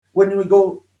when we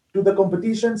go to the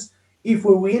competitions, if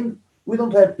we win, we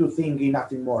don't have to think in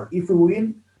nothing more. If we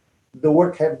win, the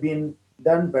work have been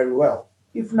done very well.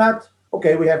 If not,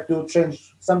 okay, we have to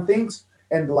change some things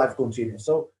and life continues.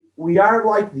 So we are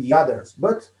like the others,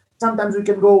 but sometimes we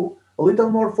can go a little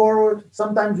more forward.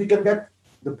 Sometimes we can get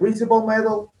the principal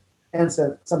medal, and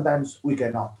sometimes we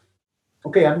cannot.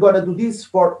 Okay, I'm gonna do this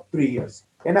for 3 years,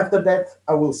 and after that,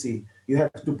 I will see. You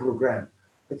have to program.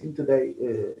 I think today,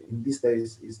 in these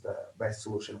days, is the best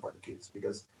solution for the kids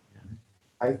because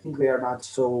I think they are not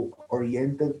so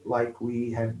oriented like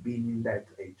we have been in that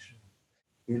age.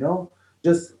 You know,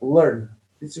 just learn.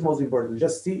 This is most important.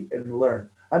 Just see and learn.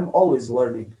 I'm always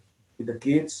learning with the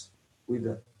kids, with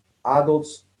the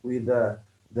adults, with the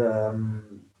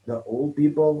old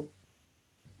people.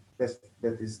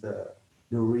 That is the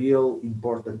real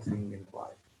important thing in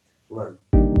life. Learn.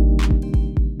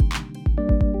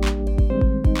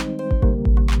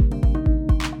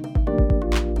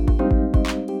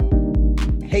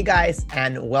 Hey guys,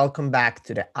 and welcome back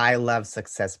to the I Love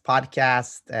Success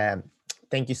podcast.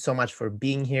 Thank you so much for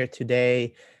being here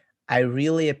today. I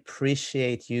really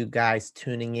appreciate you guys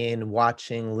tuning in,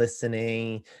 watching,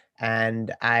 listening,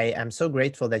 and I am so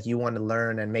grateful that you want to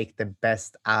learn and make the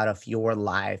best out of your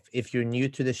life. If you're new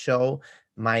to the show,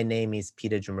 my name is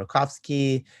Peter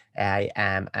Jumrakovsky. I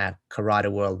am a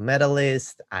karate world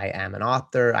medalist. I am an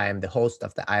author. I am the host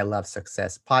of the I Love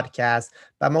Success podcast.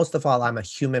 But most of all, I'm a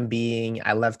human being.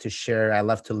 I love to share, I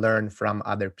love to learn from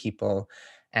other people.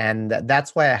 And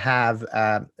that's why I have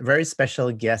a very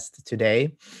special guest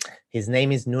today. His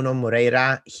name is Nuno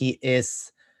Moreira. He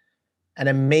is an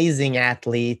amazing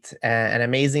athlete, an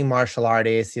amazing martial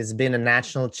artist. He's been a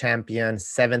national champion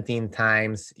 17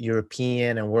 times,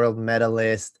 European and world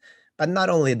medalist. But not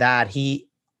only that, he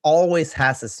always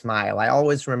has a smile. I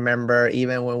always remember,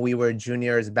 even when we were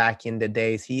juniors back in the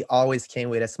days, he always came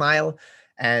with a smile,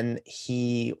 and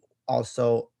he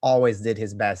also always did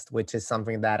his best, which is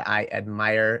something that I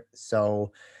admire.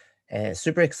 So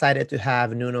super excited to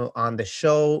have Nuno on the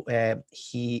show.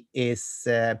 He is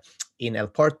in El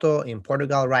Porto, in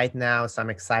Portugal right now. So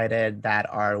I'm excited that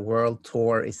our world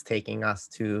tour is taking us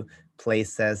to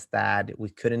places that we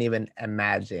couldn't even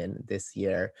imagine this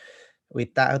year.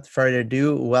 Without further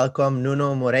ado, welcome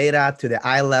Nuno Moreira to the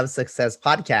I Love Success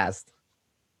podcast.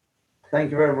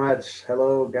 Thank you very much.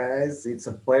 Hello, guys. It's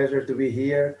a pleasure to be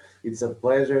here. It's a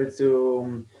pleasure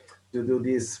to do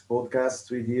this podcast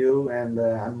with you, and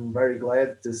I'm very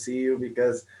glad to see you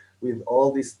because with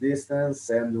all this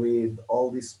distance and with all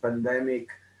this pandemic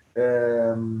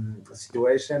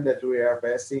situation that we are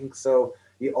passing, so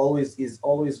it always is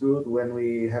always good when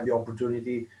we have the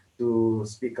opportunity to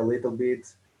speak a little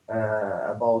bit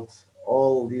about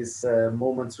all these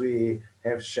moments we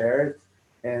have shared,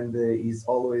 and it's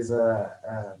always a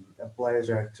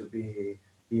pleasure to be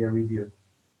here with you.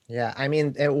 Yeah, I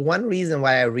mean, one reason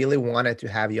why I really wanted to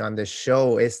have you on the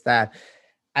show is that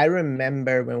I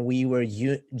remember when we were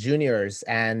juniors,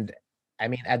 and I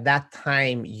mean, at that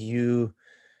time, you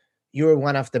were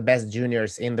one of the best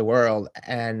juniors in the world,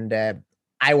 and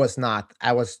I was not.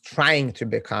 I was trying to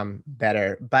become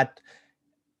better, but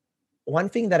one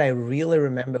thing that I really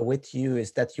remember with you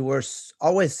is that you were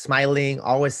always smiling,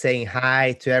 always saying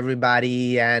hi to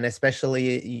everybody, and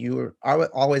especially you were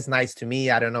always nice to me.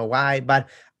 I don't know why, but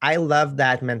I love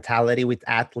that mentality with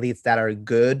athletes that are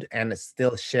good and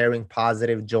still sharing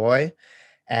positive joy.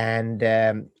 And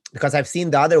because I've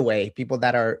seen the other way, people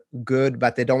that are good,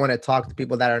 but they don't want to talk to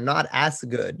people that are not as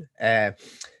good.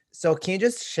 So can you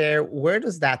just share, where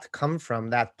does that come from,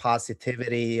 that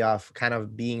positivity of kind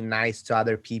of being nice to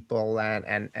other people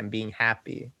and being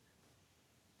happy?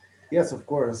 Yes, of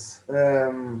course.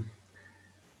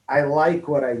 I like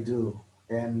what I do,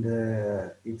 and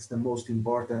it's the most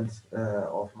important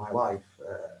of my life.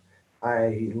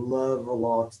 I love a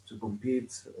lot to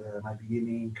compete. My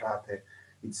beginning in karate,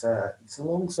 it's a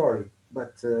long story,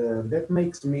 but that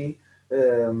makes me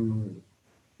um,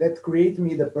 that create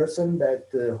me the person that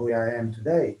who I am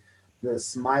today. The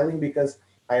smiling because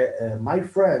my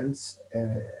friends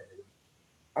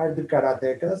are the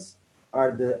karatekas,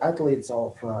 are the athletes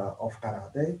of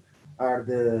karate, are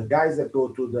the guys that go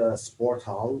to the sport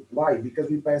hall. Why? Because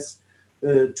we pass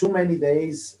too many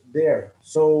days there.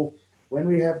 So when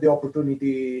we have the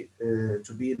opportunity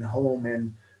to be in home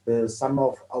and some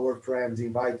of our friends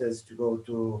invite us to go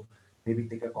to maybe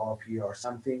take a coffee or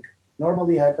something,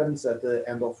 normally happens at the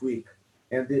end of week,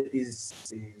 and it is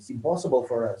impossible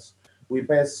for us. We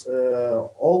pass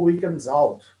all weekends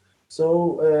out.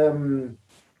 So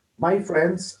my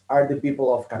friends are the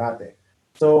people of karate.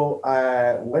 So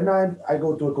when I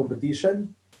go to a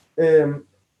competition, um,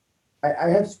 I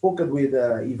have spoken with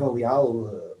Ivan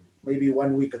Leal maybe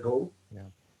 1 week ago, Yeah.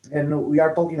 and we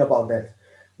are talking about that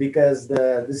because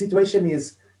the situation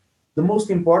is the most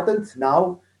important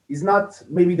now is not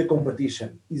maybe the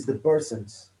competition, is the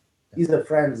persons, Yeah. is the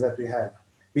friends that we have,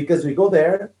 because we go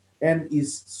there and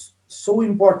it's so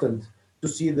important to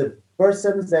see the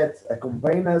persons that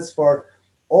accompany us for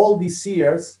all these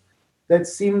years, that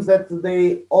seems that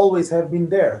they always have been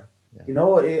there.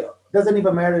 Yeah. It doesn't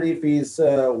even matter if it's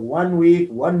 1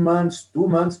 week, 1 month, 2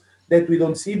 months that we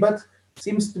don't see, but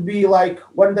seems to be like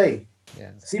one day.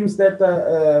 Yes. Seems that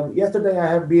yesterday I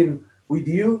have been with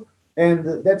you,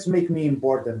 and that's make me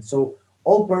important. So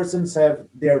all persons have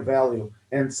their value,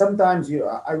 and sometimes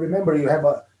I remember you have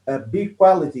a big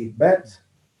quality, but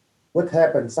what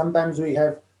happens? Sometimes we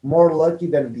have more lucky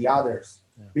than the others,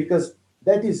 Yeah. because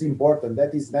that is important,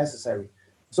 that is necessary.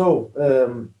 So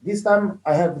this time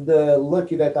I have the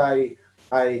lucky that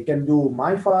I can do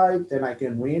my fight and I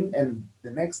can win, and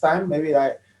the next time maybe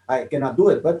I cannot do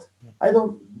it, but Yeah. I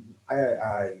don't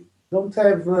I don't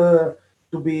have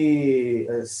to be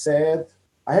sad.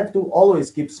 I have to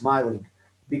always keep smiling,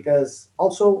 because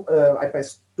also I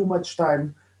pass too much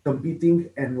time competing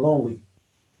and lonely.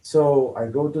 So I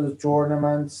go to the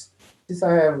tournaments since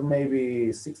I have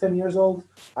maybe 16 years old.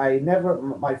 I never,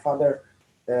 my father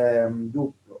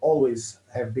do always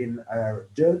have been a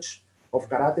judge of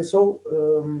karate. So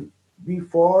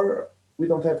before, we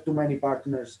don't have too many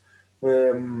partners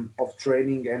of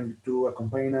training and to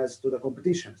accompany us to the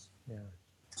competitions. Yeah.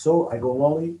 So I go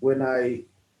lonely. When I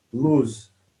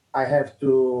lose, I have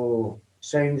to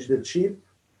change the chip,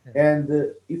 Yeah.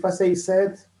 and if I say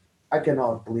sad, I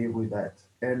cannot live with that,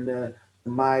 and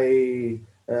my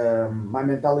my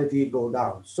mentality go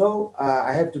down. So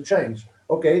I have to change.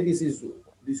 Okay,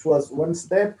 this was one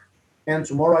step, and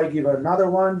tomorrow I give another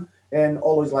one, and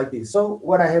always like this. So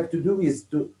what I have to do is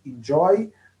to enjoy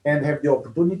and have the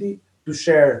opportunity to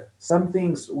share some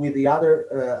things with the other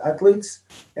athletes,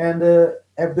 and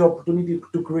have the opportunity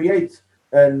to create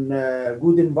a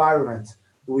good environment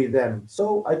with them.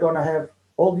 So I'm gonna have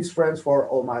all these friends for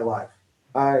all my life.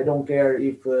 I don't care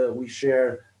if we share,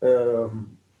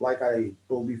 like I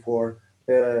told before,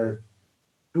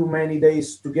 too many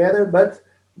days together, but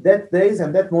that days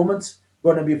and that moments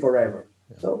gonna be forever.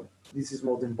 Yeah. So this is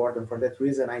most important. For that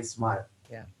reason, I smile.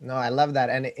 Yeah. No, I love that.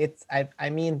 And it's I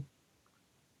mean,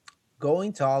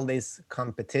 going to all these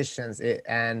competitions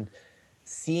and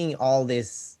seeing all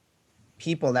these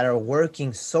people that are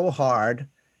working so hard,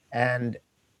 and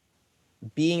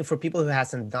being for people who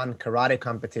hasn't done karate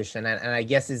competition, and I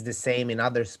guess is the same in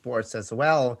other sports as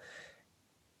well.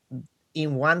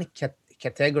 In one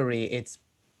category, it's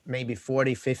maybe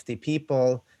 40, 50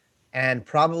 people, and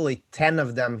probably 10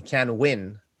 of them can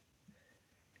win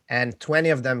and 20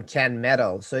 of them can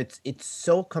medal. So it's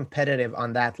so competitive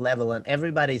on that level, and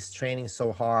everybody's training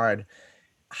so hard.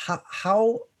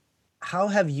 How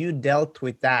have you dealt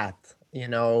with that?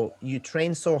 You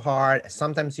train so hard,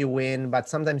 sometimes you win, but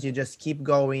sometimes you just keep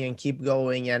going, and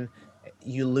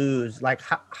you lose. Like,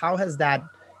 how has that,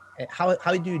 how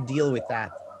do you deal with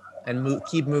that and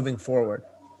keep moving forward?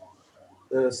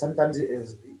 Sometimes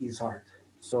it is hard.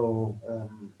 So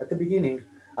at the beginning,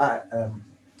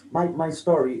 my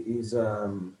story is a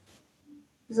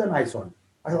nice one.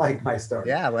 I like my story.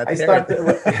 Yeah, let's I hear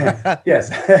it. start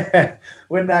yes,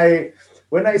 when I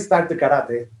when I start the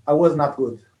karate, I was not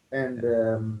good, and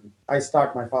I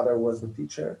start. My father was the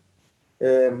teacher,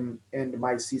 and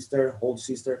my sister, whole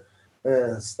sister,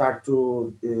 start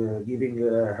to giving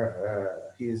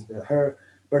her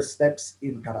first steps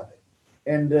in karate,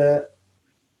 and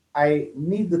I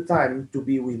need the time to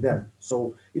be with them.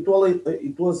 So it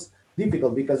was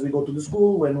difficult because we go to the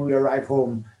school. When we arrive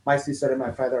home, my sister and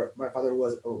my father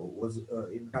was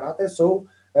in karate, so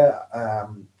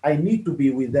I need to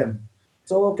be with them.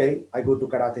 So okay, I go to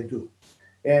karate too.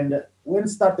 And when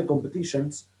start the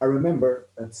competitions, I remember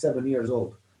at 7 years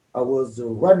old, I was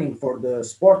running for the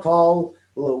sport hall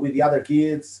with the other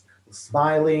kids,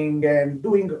 smiling and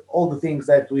doing all the things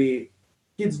that we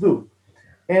kids do,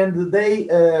 and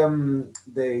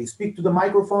they speak to the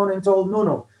microphone and told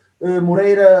Nuno,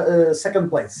 Moreira, second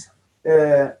place,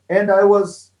 and I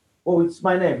was, oh, it's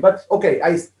my name, but okay,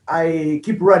 I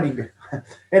keep running,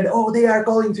 and oh, they are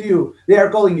calling to you, they are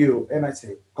calling you, and I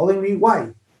say, calling me,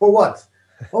 why, for what?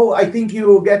 Oh, I think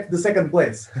you get the second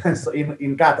place so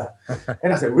in kata,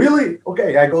 and I said, really?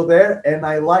 Okay, I go there, and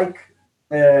I like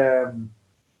um,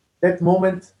 that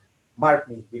moment marked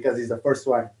me because it's the first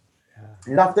one,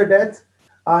 and after that,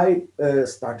 I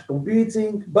start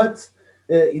competing. But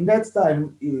in that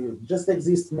time, just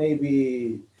exist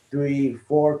maybe 3,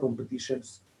 4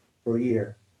 competitions per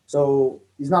year. So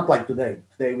it's not like today.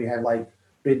 Today we have like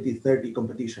 20, 30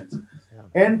 competitions.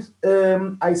 Yeah.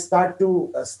 And I start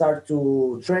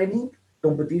to training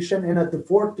competition. And at the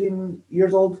 14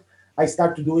 years old, I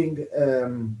start to doing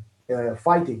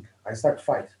fighting. I start to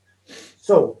fight.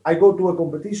 So I go to a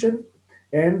competition,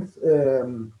 and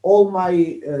all my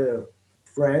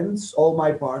friends, all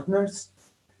my partners,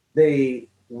 they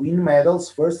win medals,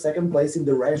 first, second place in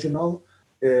the regional,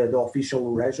 the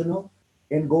official regional,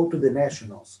 and go to the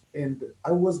nationals. And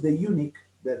I was the unique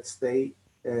that stay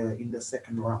in the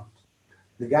second round.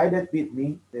 The guy that beat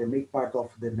me make part of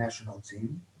the national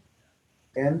team,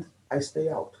 and I stay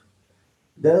out.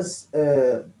 Does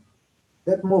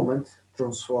that moment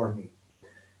transform me?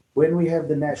 When we have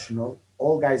the national,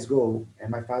 all guys go, and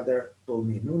my father told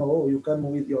me, "No, you come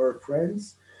with your friends,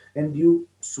 and you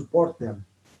support them.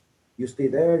 You stay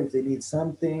there if they need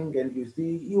something, and you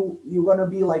see you're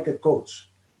gonna be like a coach."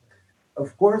 Of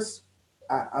course,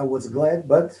 I was glad,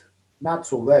 but not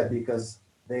so glad because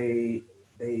they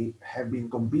they have been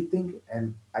competing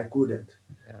and I couldn't.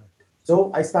 Yeah.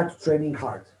 So I started training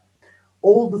hard.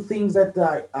 All the things that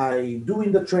I do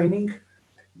in the training,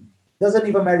 doesn't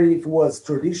even matter if it was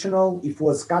traditional, if it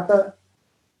was kata,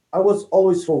 I was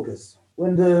always focused.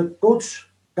 When the coach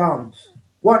count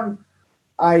one,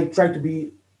 I try to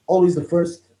be always the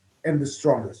first and the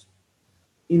strongest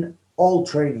in all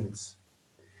trainings,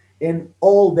 in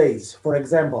all days. For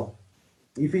example,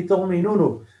 if he told me,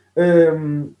 Nuno,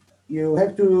 you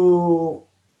have to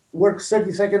work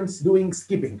 30 seconds doing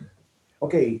skipping.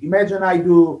 Okay, imagine I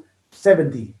do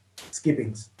 70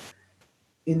 skippings.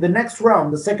 In the next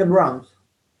round, the second round,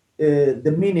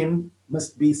 the minimum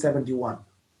must be 71.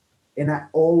 And I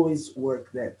always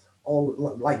work that, all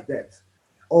like that,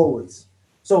 always.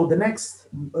 So the next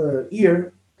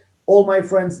year, all my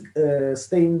friends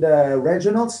stay in the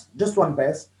regionals, just one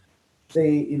pass,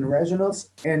 stay in regionals,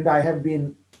 and I have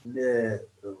been the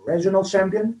regional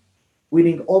champion,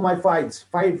 winning all my fights,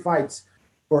 5 fights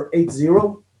for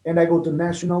 8-0, and I go to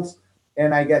nationals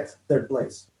and I get third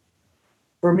place.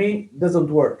 For me, doesn't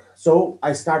work. So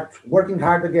I start working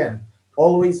hard again,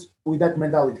 always with that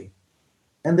mentality.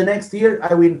 And the next year,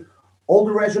 I win all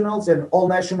the regionals and all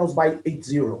nationals by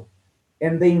 8-0.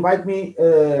 And they invite me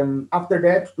after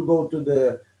that to go to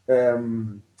the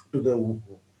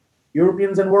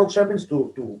Europeans and World Champions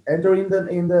to enter in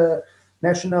the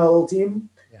national team,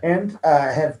 Yeah. and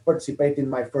have participated in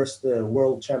my first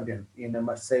World Champion in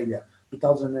Marseille,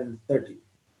 2030.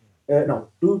 No,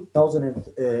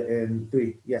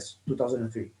 2003. Yes,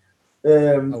 2003.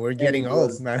 Oh, we're And getting it old,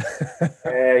 was, man.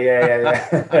 yeah.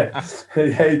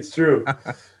 Yeah, it's true.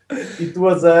 It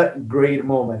was a great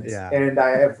moment, Yeah. and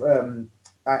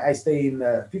I stay in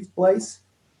fifth place.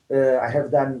 I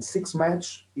have done 6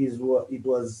 match. It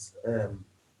was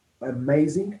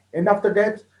amazing, and after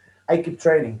that, I keep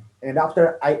training. And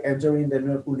after I enter in the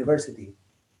university,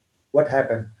 what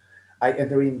happened? I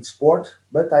enter in sport,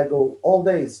 but I go all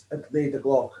days at 8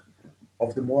 o'clock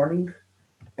of the morning,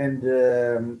 and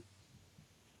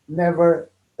never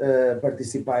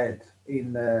participate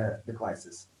in the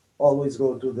classes. Always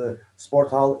go to the sport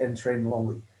hall and train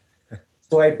lonely.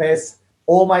 So I pass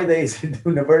all my days in the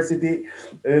university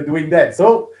doing that.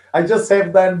 So I just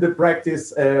have done the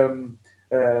practice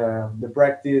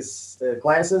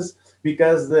classes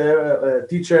because the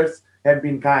teachers have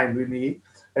been kind with me.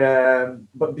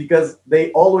 But because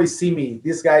they always see me,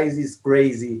 this guy is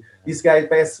crazy. Yeah. This guy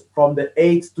passed from the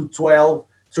 8 to 12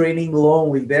 training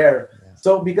lonely there. Yeah.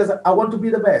 So because I want to be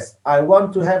the best, I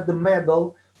want to have the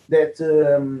medal that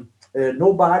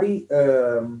nobody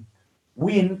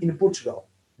win in Portugal.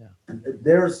 Yeah.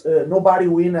 There's nobody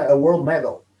win a world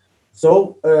medal.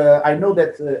 So I know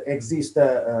that exists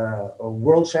a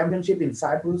world championship in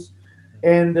Cyprus,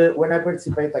 and when I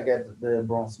participate, I get the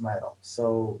bronze medal.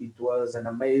 So it was an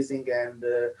amazing, and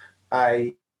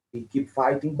I keep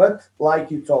fighting. But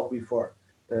like you talked before,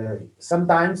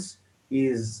 sometimes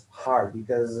is hard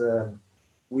because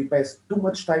we pass too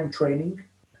much time training.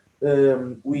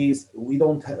 We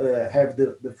don't have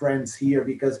the friends here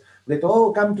because they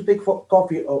come to take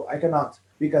coffee. Oh, I cannot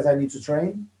because I need to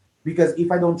train. Because if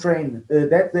I don't train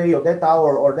that day or that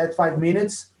hour or that 5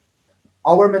 minutes,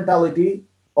 our mentality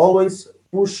always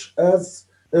push us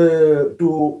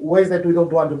to ways that we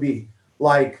don't want to be.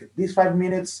 Like these 5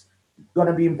 minutes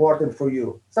gonna be important for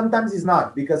you. Sometimes it's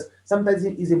not because sometimes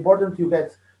it is important you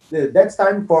get that's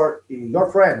time for your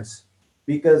friends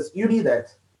because you need that.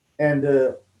 And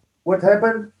what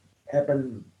happened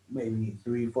maybe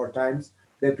 3 4 times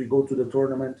that we go to the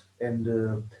tournament and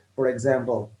for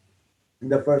example in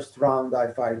the first round,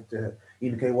 I fight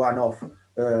in K1 of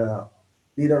uh,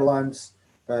 Netherlands.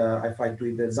 I fight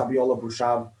with Zabiola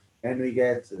Brushab. and we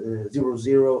get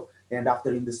 0-0, and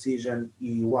after indecision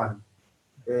he won.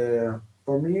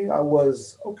 For me, I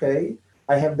was okay.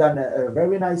 I have done a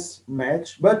very nice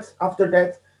match, but after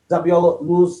that, Zabiola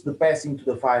lose the passing to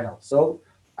the final. So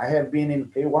I have been in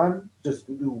K1 just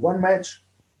to do one match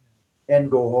and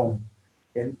go home,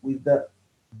 and with the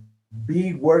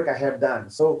big work I have done.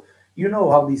 So you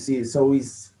know how this is. So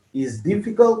it's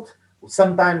difficult.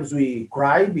 Sometimes we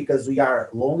cry because we are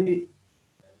lonely.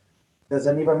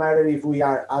 Doesn't even matter if we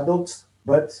are adults,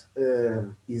 but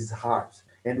it's hard.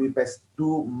 And we pass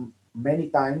too many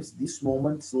times these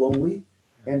moments lonely,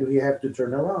 and we have to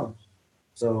turn around.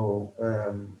 So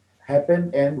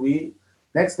happen, and we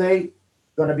next day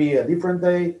gonna be a different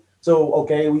day. So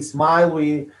okay, we smile,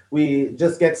 we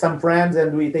just get some friends,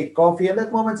 and we take coffee, and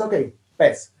that moment's okay,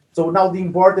 pass. So now the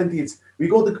important is we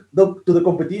go to the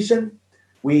competition,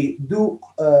 we do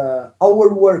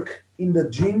our work in the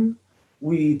gym,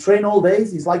 we train all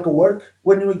days. It's like a work.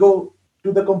 When we go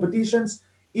to the competitions,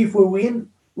 if we win,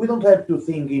 we don't have to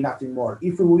think in nothing more.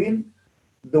 If we win,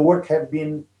 the work have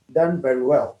been done very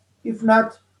well. If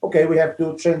not, okay, we have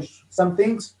to change some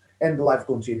things and the life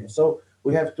continues. So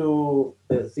we have to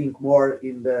think more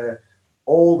in the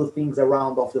all the things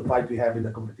around of the fight we have in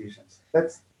the competitions.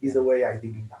 That is the way I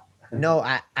think it now.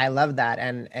 No, I love that.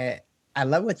 And I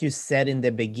love what you said in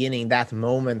the beginning, that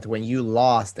moment when you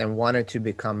lost and wanted to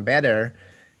become better,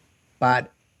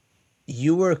 but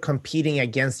you were competing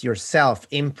against yourself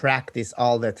in practice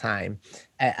all the time.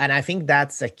 And I think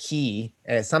that's a key.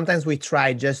 Sometimes we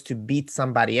try just to beat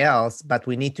somebody else, but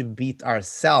we need to beat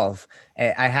ourselves.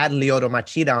 I had Lyoto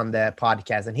Machida on the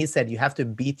podcast, and he said you have to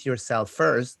beat yourself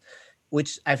first,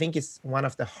 which I think is one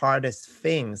of the hardest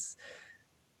things.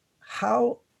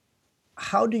 How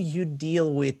do you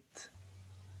deal with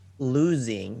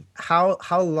losing?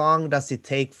 How long does it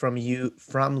take from you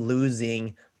from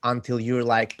losing until you're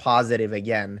like positive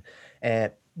again?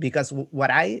 Because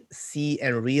what I see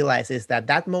and realize is that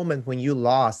that moment when you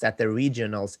lost at the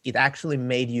regionals, it actually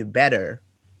made you better,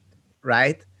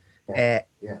 right? Yeah, uh,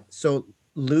 yeah, so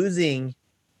losing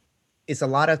is a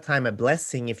lot of time a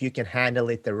blessing if you can handle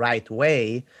it the right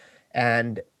way.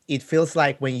 And it feels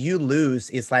like when you lose,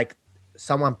 it's like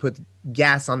someone put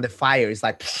gas on the fire. It's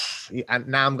like and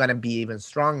now I'm gonna be even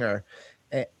stronger.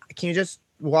 uh, can you just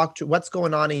walk through what's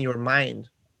going on in your mind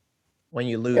when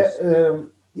you yeah. lose?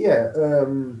 Yeah.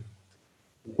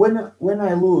 When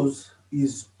I lose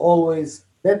is always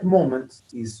that moment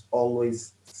is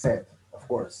always sad, of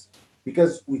course,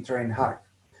 because we train hard.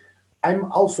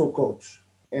 I'm also coach,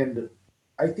 and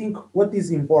I think what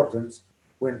is important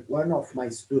when one of my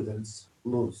students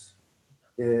lose,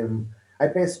 um, I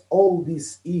pass all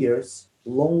these years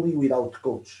lonely without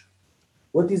coach.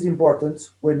 What is important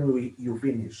when you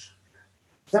finish?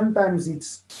 Sometimes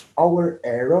it's our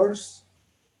errors.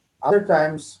 Other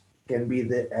times can be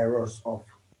the errors of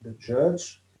the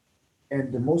judge,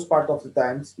 and the most part of the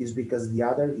times is because the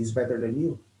other is better than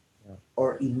you, Yeah.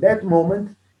 or in that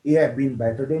moment he have been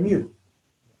better than you.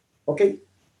 Okay,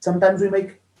 sometimes we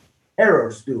make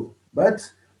errors too,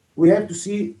 but we have to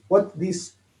see what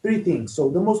these three things. So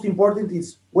the most important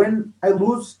is when I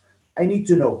lose, I need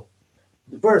to know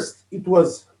first it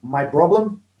was my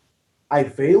problem, I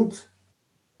failed,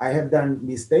 I have done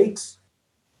mistakes.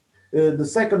 The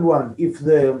second one, if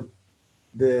the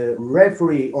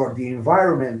referee or the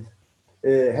environment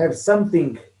have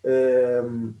something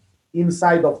um,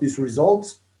 inside of these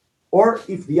results, or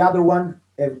if the other one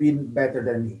have been better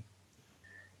than me.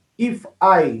 If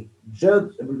I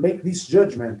judge make this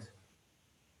judgment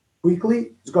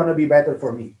quickly, it's gonna be better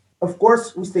for me. Of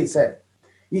course, we stay safe.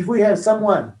 If we have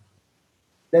someone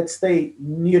that stay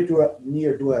near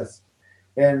to us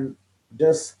and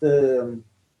just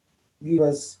give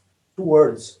us two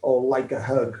words or like a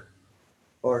hug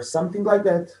or something like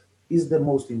that, is the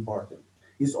most important.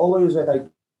 Is always what I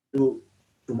do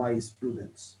to my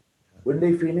students. When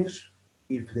they finish,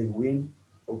 if they win,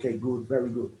 okay, good, very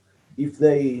good. If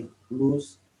they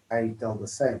lose, I tell the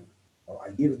same. Or I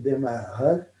give them a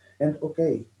hug and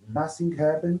okay, nothing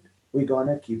happened. We're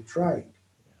gonna keep trying.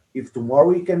 If tomorrow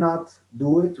we cannot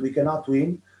do it, we cannot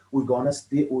win, we're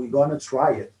gonna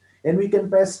try it. And we can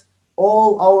pass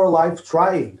all our life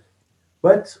trying,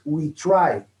 but we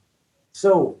try.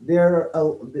 So there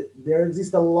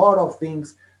exist a lot of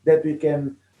things that we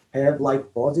can have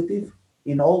like positive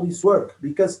in all this work,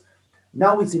 because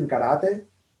now it's in karate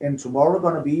and tomorrow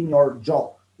gonna be in your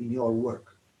job, in your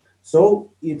work.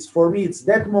 So it's for me, it's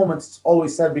that moment. It's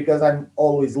always sad because I'm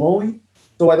always lonely,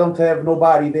 so I don't have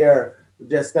nobody there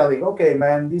just telling, okay,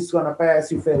 man, this is gonna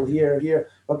pass. You fail here, here.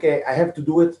 Okay, I have to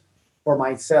do it for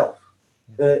myself.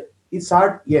 Uh, it's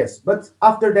hard, yes, but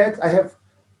after that, I have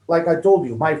like I told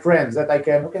you, my friends that I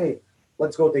can, okay,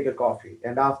 let's go take a coffee.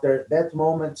 And after that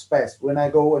moment's passed, when I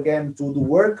go again to the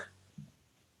work,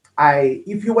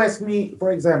 if you ask me,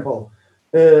 for example,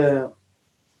 uh,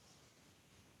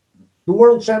 the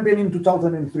world champion in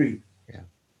 2003, Yeah.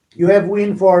 you have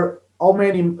win for how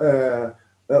many?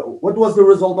 What was the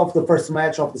result of the first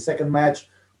match, of the second match?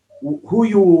 Who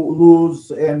you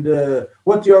lose, and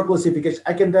what your classification?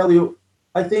 I can tell you,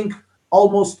 I think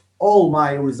almost all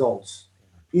my results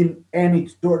in any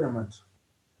tournament.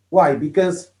 Why?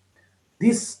 Because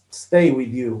this stay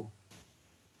with you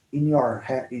in your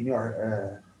head,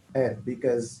 head,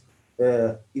 because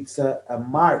it's a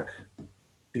mark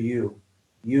to you.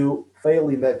 You fail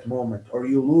in that moment or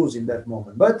you lose in that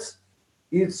moment, but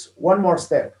it's one more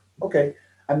step. Okay,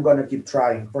 I'm gonna keep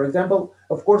trying. For example,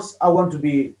 of course, I want to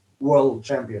be world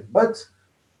champion, but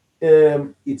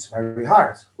it's very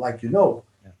hard, like you know.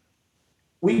 Yeah.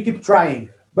 We keep trying,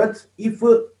 but if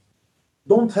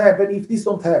don't happen, if this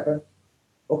don't happen,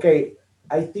 okay,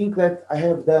 I think that I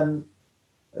have done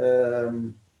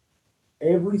um,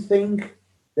 everything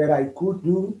that I could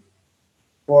do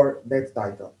for that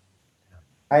title.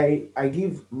 I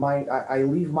give I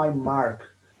leave my mark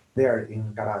there in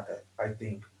karate. I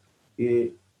think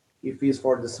I- if it's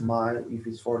for the smile, if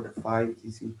it's for the fight,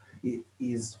 if it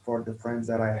is for the friends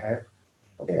that I have.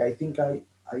 Okay, I think I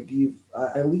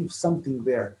leave something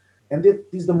there, and that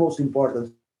is the most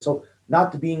important. So not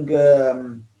being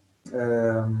um,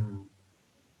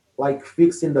 like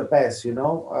fixed in the past.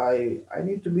 I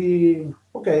need to be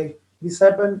okay. This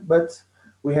happened, but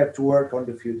we have to work on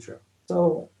the future.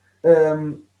 So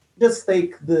um, just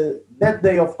take the that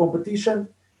day of competition,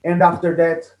 and after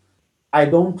that, I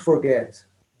don't forget.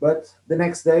 But the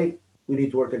next day, we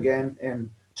need to work again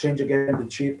and change again the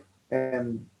chip,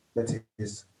 and that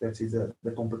is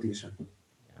the competition.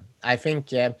 I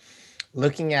think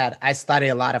looking at, I study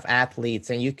a lot of athletes,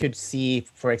 and you could see,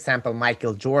 for example,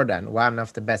 Michael Jordan, one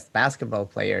of the best basketball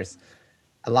players.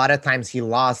 A lot of times he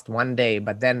lost one day,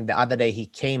 but then the other day he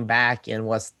came back and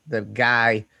was the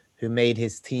guy who made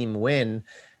his team win.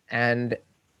 And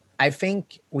I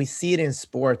think we see it in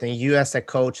sport, and you as a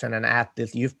coach and an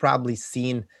athlete, you've probably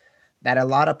seen that a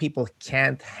lot of people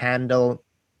can't handle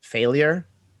failure.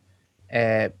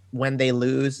 When they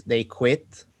lose, they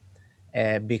quit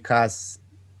because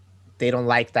they don't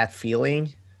like that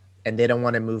feeling and they don't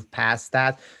want to move past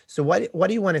that. So what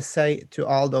do you want to say to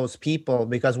all those people?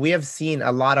 Because we have seen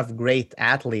a lot of great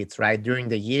athletes, right, during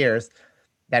the years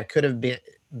that could have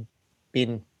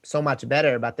been so much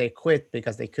better, but they quit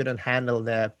because they couldn't handle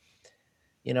the,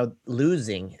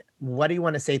 losing. What do you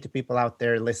want to say to people out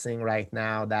there listening right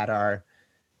now that are,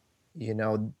 you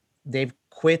know, they've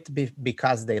quit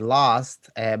because they lost,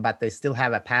 but they still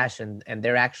have a passion and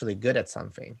they're actually good at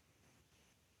something?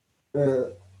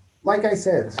 Uh, like I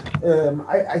said,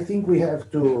 I think we have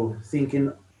to think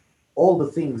in all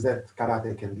the things that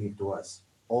karate can give to us,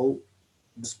 all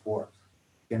the sport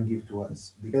can give to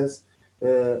us, because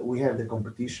we have the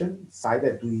competition side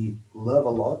that we love a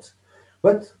lot,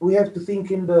 but we have to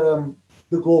think in the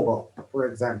global. For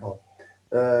example,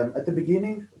 at the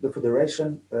beginning, the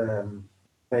federation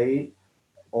pay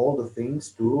all the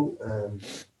things to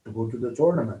go to the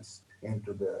tournaments and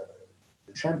to the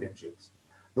championships.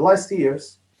 The last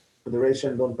years,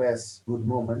 federation don't pass good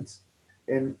moments,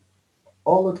 and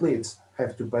all athletes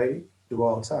have to pay to go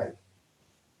outside.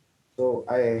 So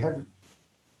I have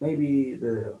maybe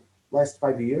the last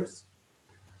 5 years,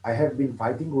 I have been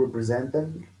fighting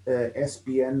representing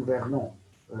SPN Vernon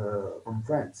from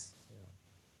France.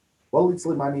 Well,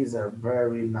 Slimani is a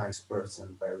very nice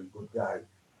person, very good guy,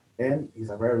 and he's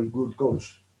a very good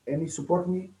coach. And he support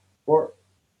me for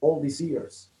all these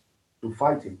years to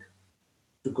fighting,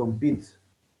 to compete,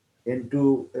 and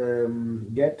to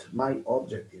get my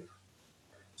objective.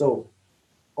 So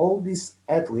all these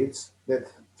athletes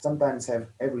that sometimes have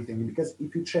everything, because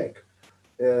if you check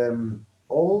um,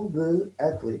 all the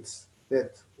athletes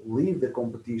that leave the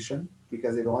competition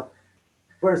because they don't,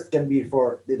 first can be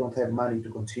for they don't have money to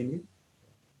continue,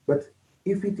 but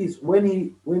if it is when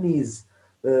he is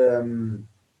um,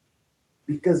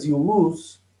 because you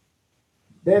lose,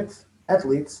 that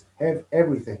athletes have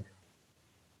everything.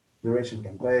 Duration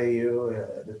can pay you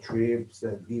the trips,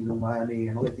 give you money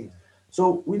and all the things.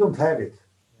 So we don't have it.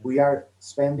 We are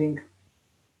spending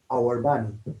our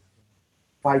money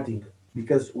fighting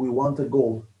because we want a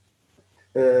goal.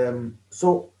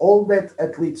 So all that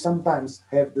athletes sometimes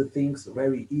have the things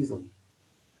very easily.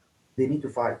 They need to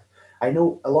fight. I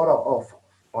know a lot of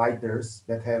fighters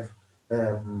that have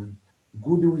um,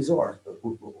 good resource.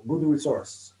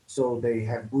 So they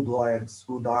have good legs,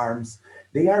 good arms.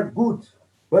 They are good,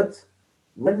 but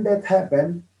when that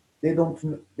happen, they don't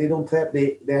have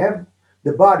they have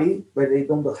the body, but they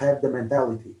don't have the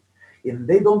mentality, and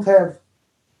they don't have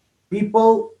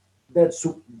people that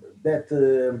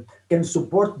can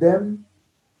support them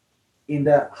in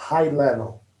the high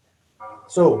level.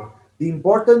 So the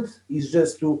important is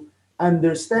just to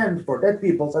understand for that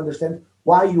people to understand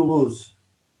why you lose.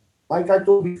 Like I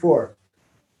told before,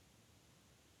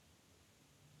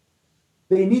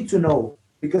 they need to know,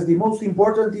 because the most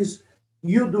important is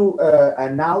you do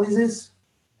analysis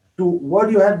to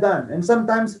what you have done, and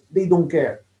sometimes they don't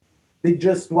care. They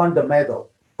just want the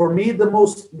medal. For me, the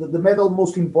medal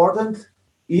most important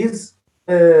is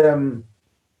um,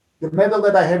 the medal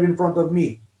that I have in front of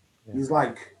me. Yeah. Is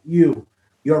like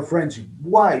your friendship.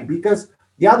 Why? Because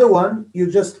the other one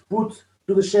you just put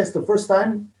to the chest the first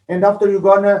time, and after you're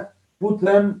gonna put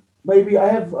them. Maybe I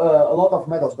have a lot of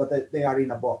medals, but they are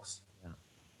in a box, Yeah.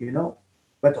 you know.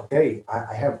 But okay,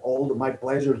 I have my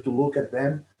pleasure to look at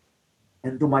them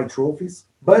and do my trophies.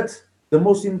 But the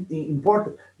most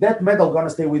important, that medal gonna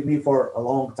stay with me for a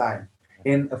long time,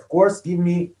 and of course give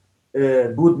me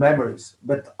good memories.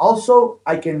 But also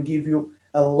I can give you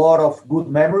a lot of good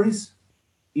memories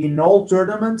in all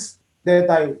tournaments that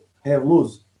I have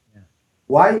lose. Yeah.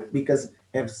 Why? Because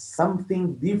I have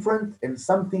something different and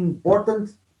something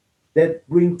important that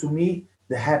bring to me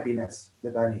the happiness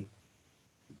that I need.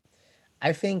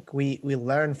 I think we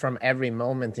learn from every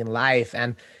moment in life,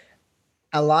 and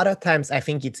a lot of times I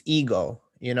think it's ego,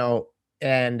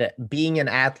 and being an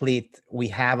athlete, we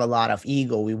have a lot of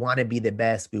ego. We want to be the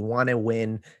best, we want to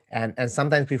win, and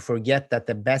sometimes we forget that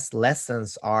the best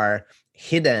lessons are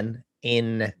hidden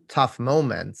in tough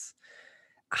moments.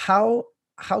 How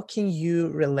how can you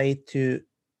relate to,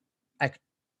 like,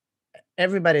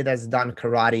 everybody that's done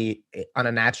karate on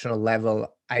a national level?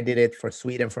 I did it for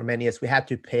Sweden for many years. We had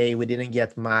to pay, we didn't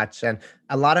get much, and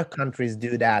a lot of countries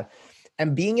do that.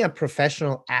 And being a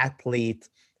professional athlete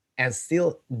and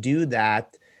still do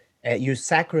that, you're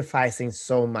sacrificing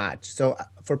so much. So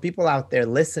for people out there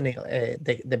listening,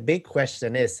 the big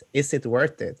question is it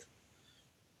worth it?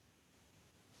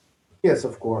 Yes,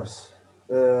 of course.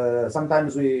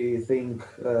 Sometimes we think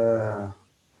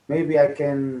maybe I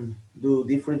can do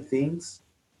different things.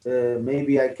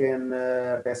 Maybe I can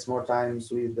pass more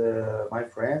times with my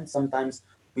friends. Sometimes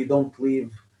we don't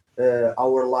live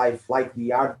our life like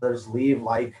the others live,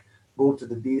 like go to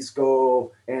the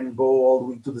disco and go all the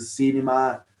way to the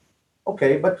cinema.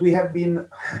 Okay, but we have been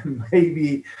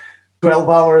maybe 12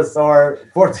 hours or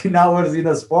 14 hours in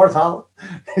a sport hall.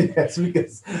 Yes,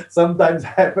 because sometimes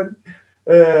happen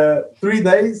 3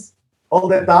 days, all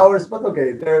that hours. But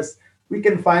okay, we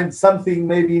can find something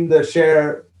maybe in the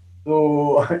share to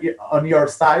on your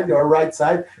side, your right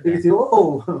side. You Yeah. can say,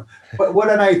 oh, what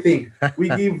did I think? We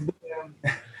give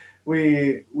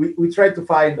we try to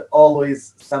find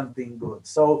always something good.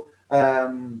 So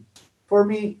for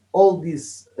me, all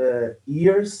these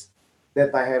years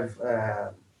that I have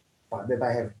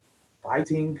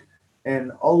fighting,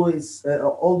 and always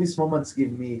all these moments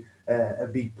give me a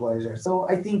big pleasure. So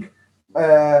I think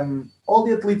all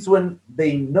the athletes, when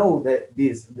they know that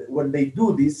this, when they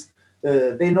do this,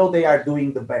 they know they are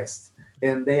doing the best,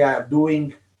 and they are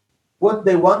doing what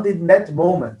they want in that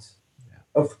moment.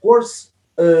 Yeah. Of course,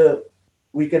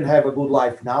 we can have a good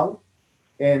life now,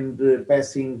 and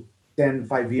passing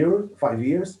 5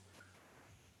 years,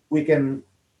 we can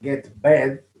get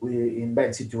in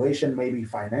bad situation, maybe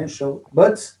financial,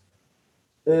 but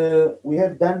we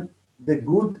have done the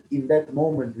good in that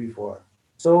moment before.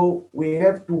 So we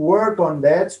have to work on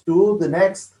that to the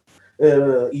next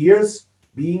years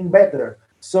being better.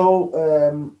 So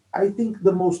I think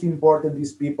the most important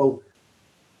is people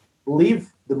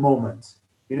live the moment,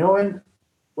 and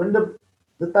when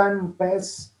the time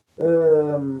pass,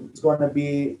 it's gonna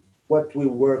be what we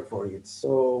work for it.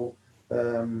 So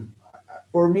um,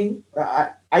 for me,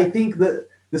 I think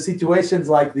the situations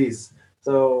like this.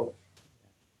 So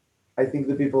I think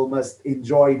the people must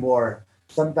enjoy more.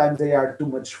 Sometimes they are too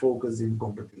much focused in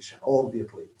competition. All the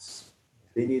athletes,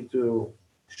 they need to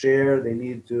share. They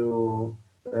need to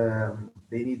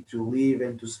live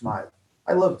and to smile.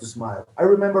 I love to smile. I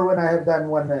remember when I have done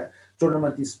one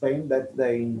tournament in Spain that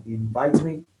they invite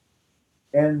me,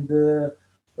 and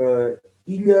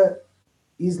Ilha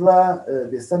Isla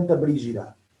de Santa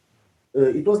Brigida.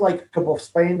 It was like Cup of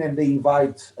Spain, and they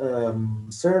invite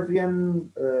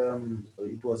Serbian.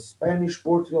 It was Spanish,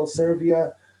 Portugal,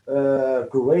 Serbia,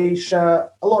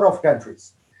 Croatia, a lot of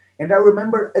countries. And I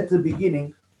remember at the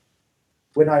beginning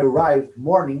when I arrived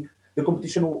morning, the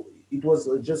competition, it was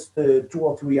just 2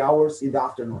 or 3 hours in the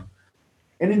afternoon,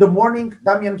 and in the morning,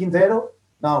 Damian Quintero,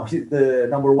 now he's the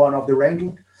number one of the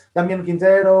ranking, Damian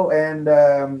Quintero and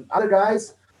other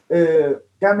guys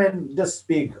come and just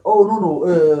speak. Oh, no,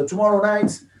 no, tomorrow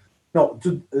night, no,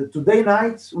 today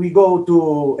night we go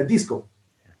to a disco,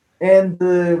 and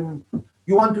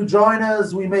you want to join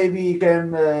us? We maybe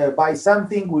can buy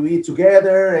something. We eat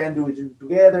together and we drink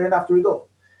together, and after we go.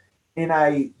 And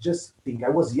I just think I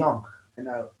was young, and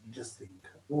I just think,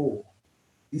 oh,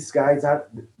 these guys are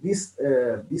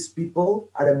these people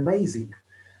are amazing.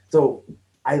 So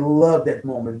I love that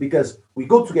moment because we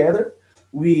go together,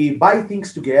 we buy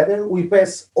things together, we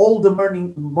pass all the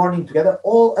morning together,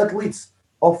 all athletes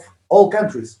of all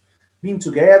countries being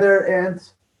together, and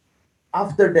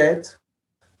after that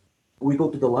we go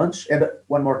to the lunch. And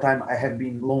one more time, I have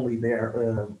been lonely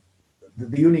there,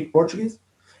 the unique Portuguese.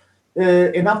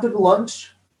 And after the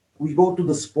lunch, we go to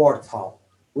the sport hall.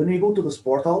 When we go to the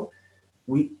sport hall,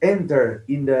 we enter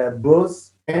in the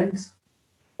bus, and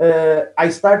I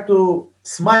start to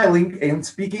smiling and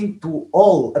speaking to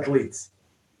all athletes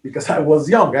because I was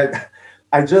young.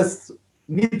 I just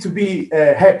need to be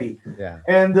happy, Yeah.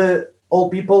 and all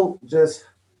people just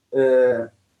uh,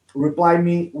 reply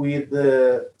me with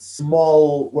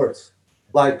small words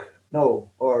like no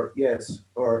or yes,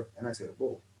 or and I say,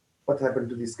 "Oh, what happened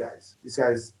to these guys? These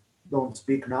guys don't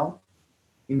speak now.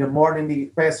 In the morning they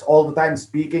pass all the time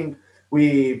speaking,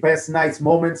 we pass nice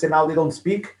moments, and now they don't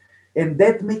speak, and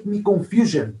that make me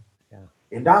confusion. Yeah.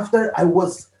 And after I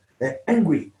was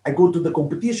angry, I go to the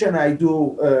competition, I do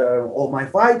all my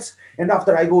fights, and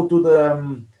after I go to the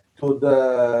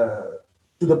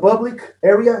to the public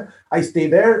area, I stay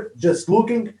there just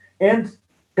looking, and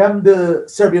come the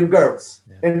Serbian girls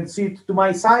Yeah. and sit to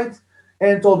my side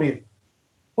and told me,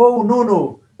 "Oh,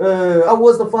 Nuno, how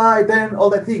was the fight?" and all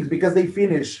that things because they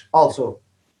finish also,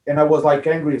 and I was like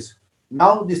angry.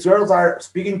 Now these girls are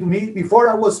speaking to me. Before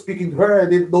I was speaking to her, I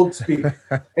did not speak,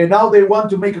 and now they want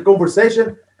to make a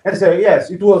conversation and say,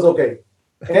 "Yes, it was okay,"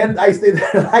 and I stayed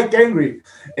there like angry.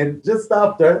 And just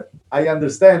after, I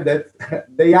understand that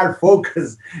they are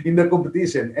focused in the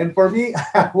competition, and for me,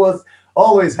 I was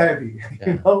always happy,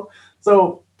 you Yeah. know.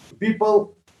 So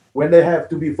people, when they have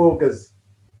to be focused,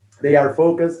 they are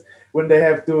focused. When they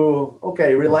have to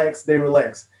okay relax, they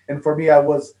relax. And for me, I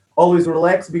was always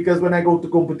relaxed because when I go to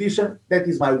competition, that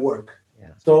is my work.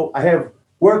 Yeah. So I have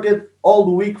worked all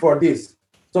the week for this,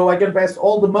 so I can pass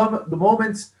all the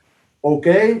moments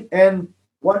okay. And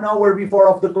 1 hour before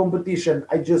of the competition,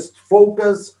 I just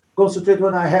focus, concentrate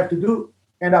what I have to do,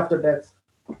 and after that,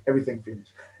 everything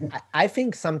finished. I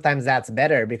think sometimes that's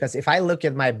better because if I look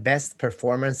at my best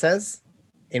performances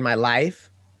in my life,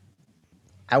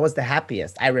 I was the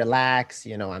happiest. I relax,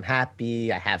 I'm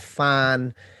happy, I have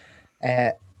fun.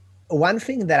 Uh, One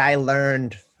thing that I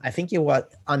learned, I think it was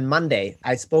on Monday,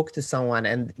 I spoke to someone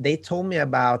and they told me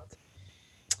about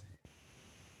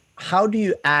how do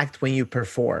you act when you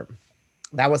perform?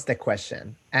 That was the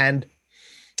question. And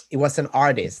it was an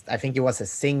artist. I think it was a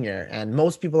singer. And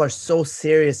most people are so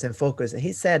serious and focused. And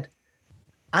he said,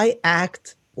 I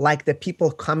act like the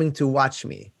people coming to watch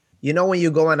me. You know, when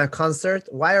you go on a concert,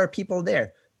 why are people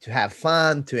there? To have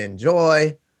fun, to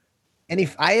enjoy. And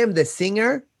if I am the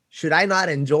singer, should I not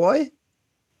enjoy?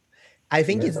 I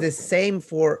think Yes, it's the of course. same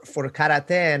for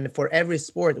karate and for every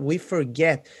sport. We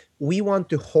forget. We want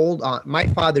to hold on. My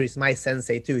father is my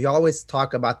sensei too. He always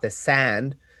talk about the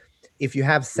sand. If you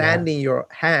have Yeah, sand in your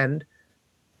hand,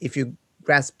 if you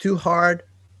grasp too hard,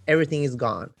 everything is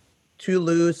gone. Too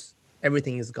loose,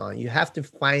 everything is gone. You have to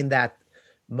find that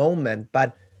moment.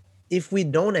 But if we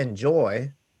don't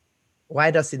enjoy,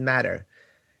 why does it matter?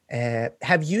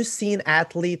 Have you seen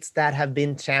athletes that have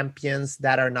been champions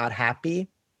that are not happy?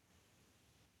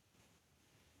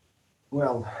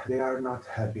 well, they are not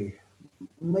happy.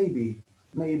 Maybe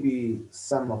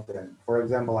some of them. For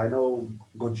example, I know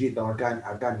Gogita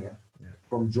Argania Yeah.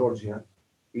 from Georgia.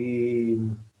 He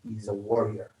is a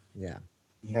warrior. Yeah.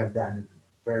 He have done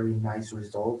very nice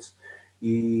results.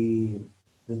 He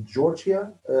the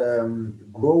Georgia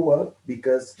grow up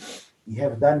because he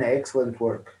have done excellent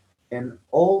work, and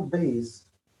all days,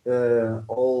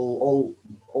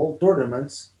 all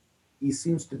tournaments, he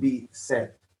seems to be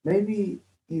sad. Maybe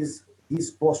his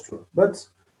posture, but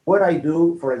what I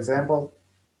do, for example,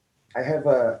 I have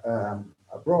a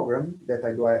program that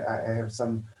I do. I have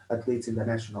some athletes in the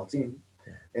national team,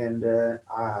 Yeah. and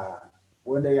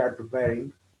when they are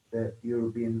preparing the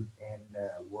European and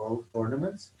World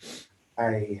tournaments,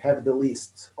 I have the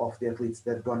list of the athletes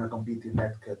that gonna compete in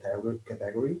that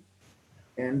category,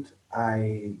 and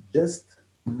I just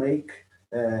make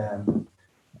um,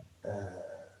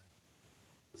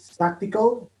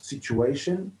 tactical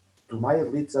situation to my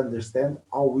athletes understand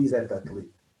how is that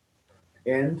athlete.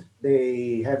 and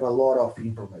they have a lot of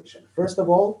information. First of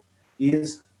all,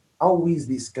 is how is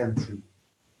this country?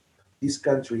 This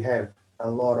country have a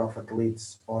lot of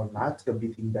athletes or not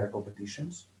competing their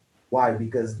competitions. Why?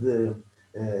 Because the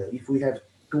if we have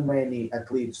too many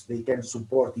athletes, they can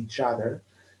support each other,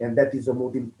 and that is the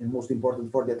most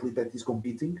important for the athlete that is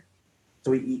competing.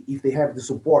 So if they have the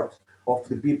support of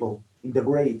the people in the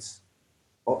grades,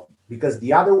 because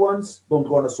the other ones don't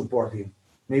gonna support him.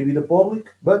 Maybe the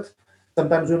public, but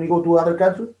sometimes when you go to other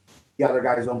country, the other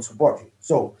guys don't support you.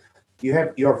 So you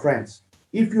have your friends.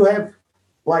 If you have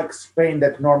like Spain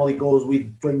that normally goes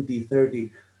with 20,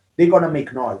 30, they're gonna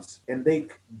make noise, and they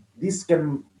this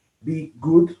can be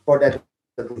good for that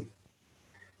athlete.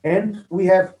 And we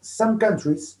have some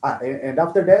countries, and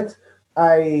after that,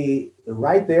 I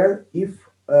right there if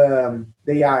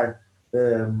they are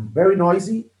very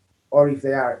noisy or if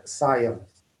they are silent,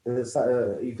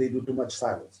 if they do too much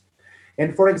silence.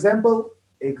 And for example,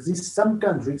 exist some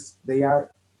countries they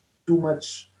are too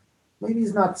much. Maybe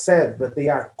it's not sad, but they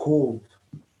are cold.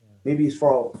 Maybe it's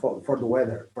for the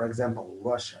weather. For example,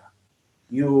 Russia.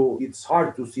 It's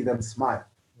hard to see them smile,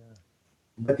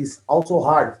 but it's also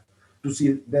hard to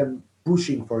see them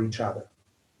pushing for each other.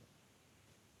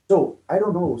 So I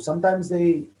don't know. Sometimes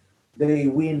they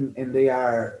win and they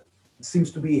are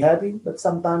seems to be happy, but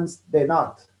sometimes they're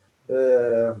not,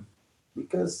 uh,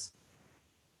 because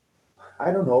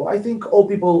I don't know. I think all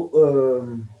people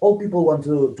want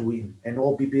to win, and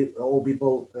all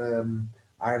people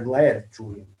are glad to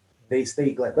win. They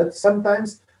stay glad, but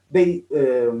sometimes they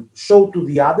show to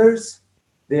the others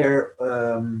their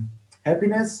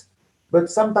happiness, but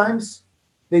sometimes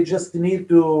they just need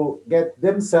to get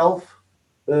themselves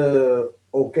uh,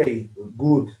 okay,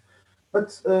 good.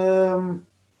 But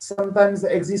sometimes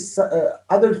exists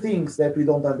other things that we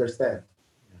don't understand.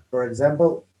 For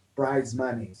example, prize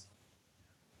monies.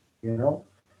 You know,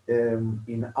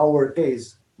 in our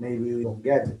case, maybe we don't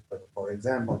get it. But for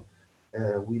example,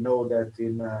 we know that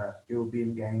in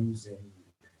European games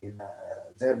in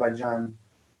Azerbaijan,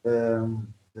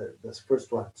 the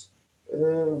first ones,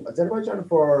 Azerbaijan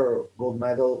for gold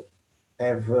medal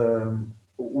have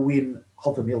win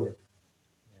half a million.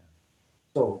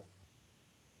 So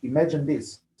imagine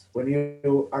this: when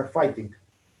you are fighting,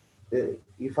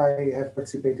 if I have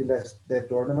participated in that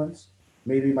tournaments,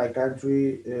 maybe my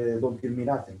country don't give me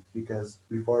nothing because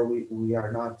before we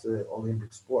are not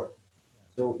Olympic sport.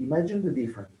 So imagine the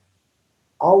difference.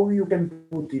 How you can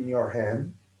put in your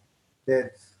hand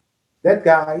that that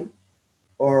guy,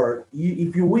 or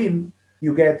if you win,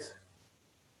 you get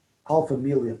half a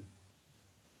million.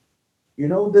 You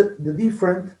know the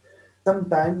different.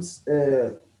 Sometimes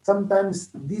sometimes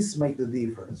this make the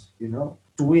difference. You know,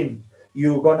 to win,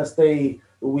 you're gonna stay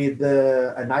with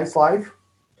a nice life,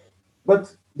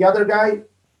 but the other guy,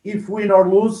 if win or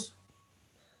lose,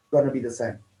 gonna be the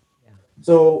same.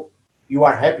 So you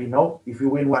are happy, no? If you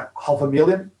win what half a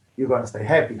million, you're gonna stay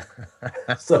happy.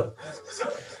 So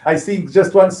I think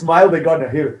just one smile they're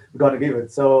gonna give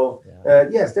it. So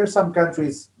yes, there's some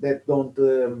countries that don't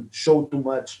show too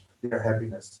much their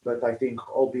happiness, but I think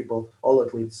all people, all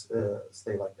athletes,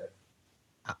 stay like that.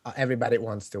 Everybody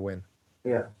wants to win.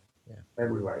 Yeah, Yeah.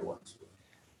 everybody wants to,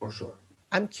 for sure.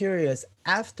 I'm curious,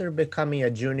 after becoming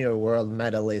a junior world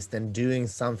medalist and doing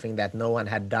something that no one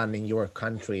had done in your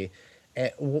country,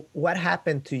 what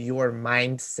happened to your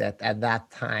mindset at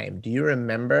that time? Do you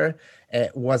remember?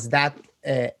 Was that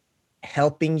uh,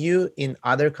 helping you in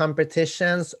other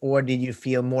competitions, or did you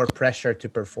feel more pressure to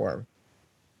perform?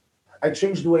 I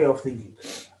changed the way of thinking.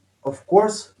 Of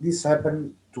course, this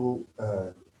happened to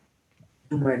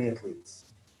many athletes.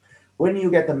 When you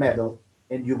get a medal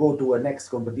and you go to a next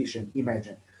competition,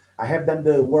 imagine I have done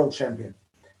the world champion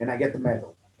and I get the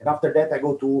medal, and after that I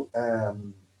go to a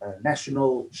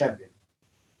national champion.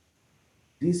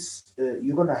 This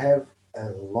you're gonna have a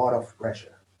lot of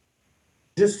pressure.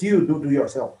 Just you do to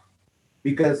yourself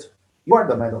because you are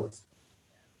the medalist.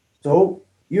 So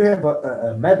you have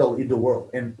a medal in the world,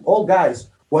 and all guys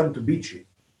want to beat you.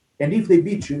 And if they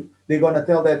beat you, they're gonna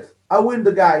tell that I win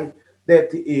the guy that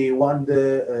won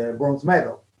the bronze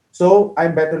medal. So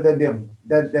I'm better than them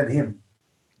than him.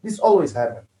 This always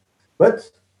happened, but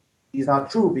it's not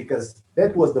true because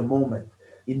that was the moment.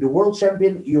 In the world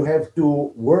champion, you have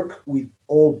to work with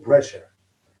all pressure,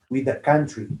 with the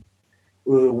country,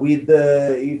 with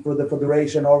the if the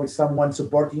federation or with someone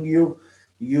supporting you.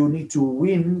 You need to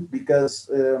win because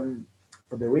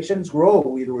federations grow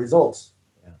with results.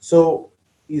 So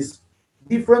is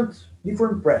different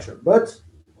different pressure, but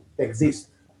exist.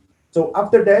 So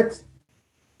after that,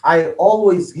 I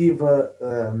always give uh,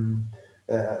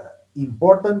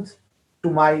 important to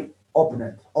my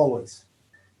opponent always.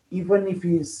 even if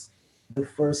he's the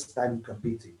first time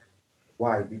competing.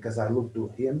 Why? Because I look to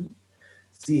him,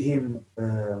 see him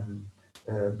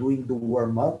doing the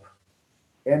warm up,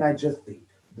 and I just think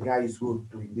the guy is good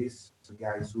doing this, the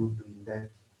guy is good doing that,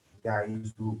 the guy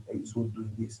is good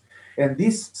doing this, and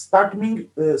this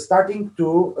starting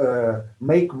to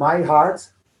make my heart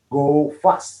go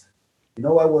fast. You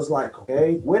know, I was like,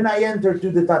 okay, when I enter to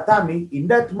the tatami, in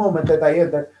that moment that I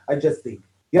enter, I just think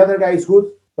the other guy is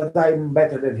good, but I'm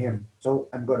better than him, so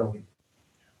I'm gonna win.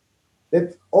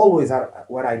 That's always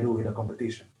what I do in a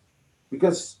competition,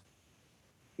 because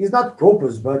it's not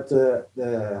purpose, but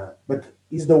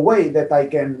it's the way that I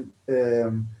can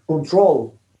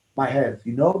control my head.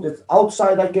 You know, that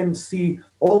outside I can see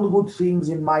all the good things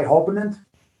in my opponent,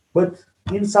 but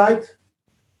inside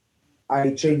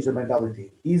I change the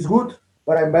mentality. He's good,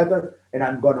 but I'm better, and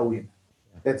I'm gonna win.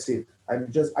 That's it. I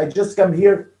just come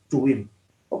here to win.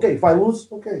 Okay, if I lose,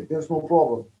 okay, there's no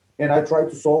problem, and I try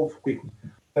to solve quickly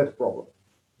that problem,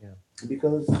 Yeah.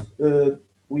 because uh,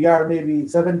 we are maybe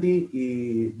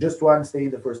 70, just one stay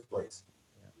in the first place.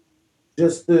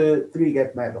 Just three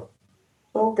get medal.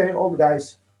 So, okay, all the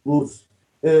guys lose.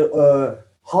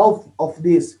 Half of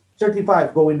this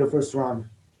 35 go in the first round.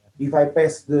 If I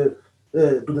pass the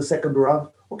to the second round,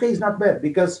 okay, it's not bad,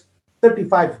 because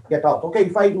 35 get out. Okay,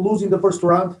 if I lose in the first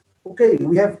round, okay,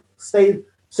 we have stayed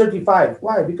 35.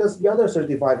 Why? Because the other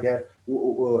 35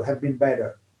 have been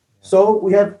better. So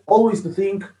we have always to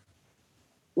think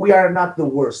we are not the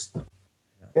worst.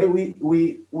 Okay,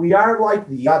 we are like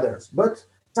the others, but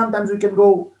sometimes we can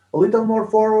go a little more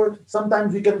forward.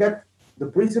 Sometimes we can get the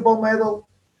principal medal,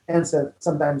 and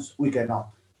sometimes we cannot.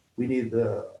 We need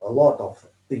a lot of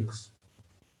things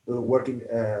working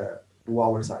to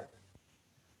our side.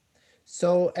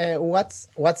 So,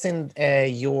 what's in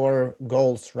your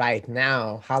goals right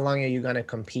now? How long are you gonna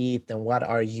compete, and what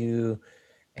are your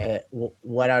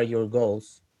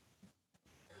goals?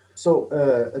 So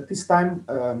at this time,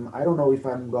 I don't know if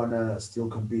I'm gonna still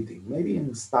competing. Maybe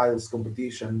in styles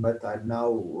competition, but I'm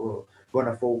now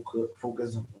gonna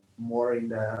focus more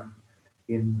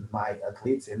in my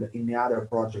athletes and in the other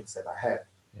projects that I have,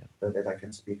 Yeah. that I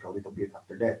can speak a little bit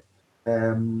after that.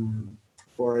 Um,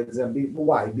 for example,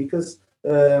 why? Because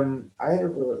I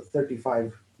have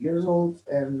 35 years old,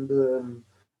 and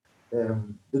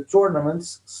the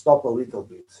tournaments stop a little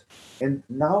bit, and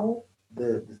now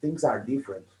the things are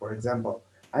different. For example,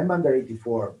 I'm under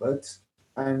 84, but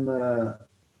I'm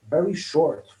very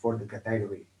short for the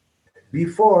category.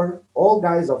 Before, all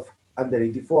guys of under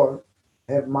 84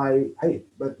 have my height,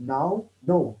 but now,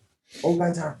 no. All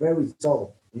guys are very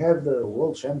tall. We have the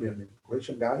world champion, the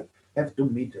Croatian guy, have 2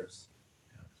 meters.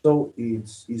 So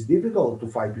it's difficult to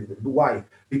fight with them. Why?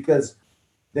 Because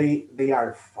they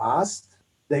are fast,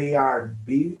 they are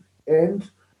big, and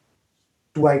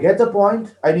to I get a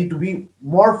point, I need to be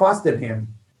more fast than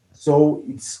him. So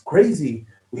it's crazy.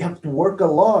 We have to work a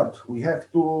lot.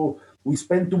 We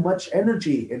spend too much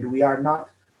energy, and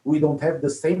we don't have the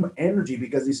same energy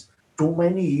because it's too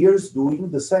many years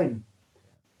doing the same.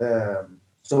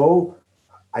 So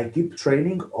I keep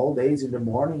training all days in the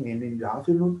morning and in the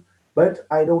afternoon, but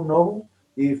I don't know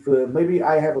if maybe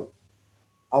I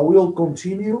will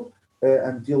continue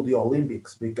until the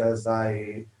Olympics, because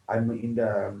I'm in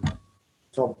the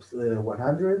top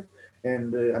 100,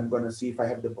 and I'm gonna see if I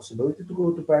have the possibility to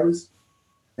go to Paris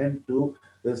and to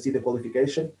see the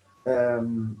qualification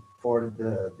for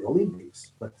the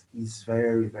Olympics. But it's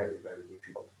very, very, very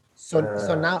difficult. So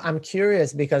Uh, now I'm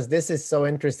curious, because this is so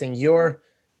interesting.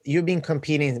 You've been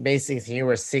competing basically since you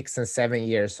were 6 and 7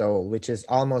 years old, which is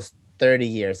almost 30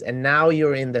 years, and now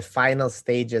you're in the final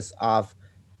stages of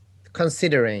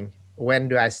considering, when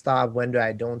do I stop, when do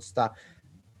I don't stop.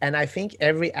 And I think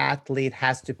every athlete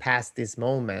has to pass this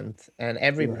moment, and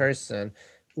every yeah, person.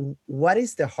 What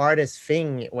is the hardest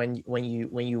thing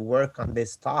when you work on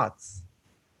these thoughts?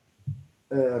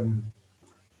 um,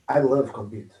 I love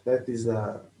compete. That is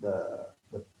the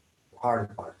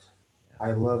hard part.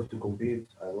 I love to compete.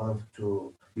 I love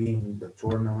to be in the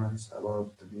tournaments. I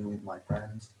love to be with my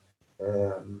friends,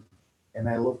 um, and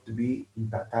I love to be in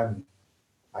tatami.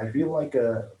 I feel like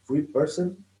a free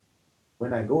person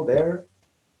when I go there.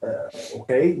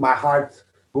 Okay, my heart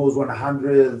goes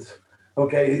 100.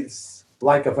 Okay, it's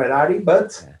like a Ferrari,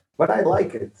 Yeah. but I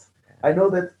like it. I know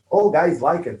that all guys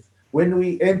like it. When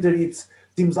we enter, it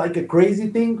seems like a crazy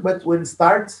thing, but when it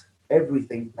starts,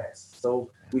 everything passes.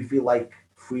 So we feel like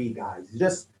free guys.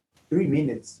 Just 3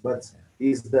 minutes, but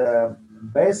is the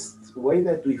best way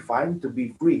that we find to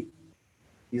be free.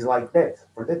 Is like that.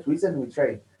 For that reason, we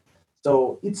train.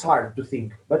 So it's hard to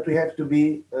think, but we have to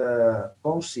be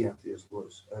conscient, yes,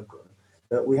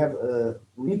 we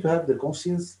need to have the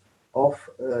conscience of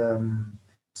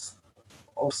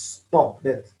stop.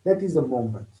 That is a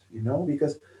moment,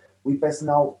 because we pass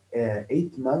now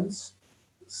 8 months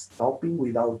stopping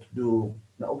without do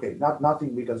okay, not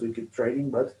nothing, because we keep training,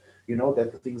 but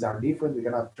that the things are different. We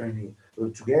cannot train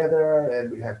together, and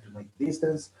we have to make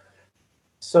distance.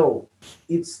 So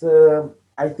it's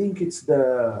I think it's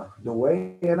the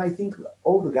way, and I think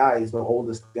all the guys, the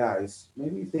oldest guys,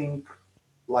 maybe think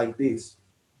like this.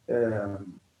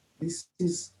 This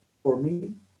is for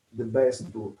me the best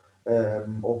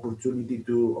opportunity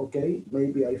to, okay,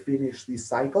 maybe I finish this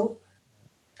cycle.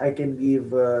 I can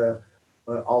give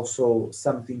also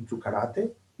something to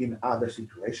karate in other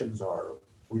situations, or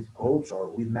with coach, or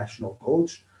with national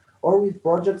coach, or with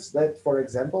projects that, for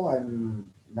example,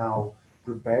 I'm now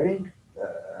preparing.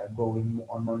 I'm going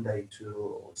on Monday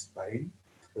to Spain,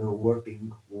 work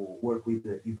with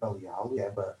the Ivalial. We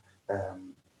have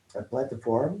a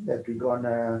platform that we're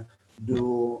gonna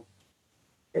do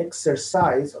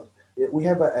exercise. We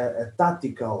have a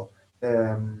tactical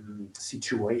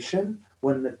situation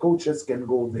when the coaches can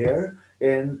go there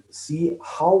and see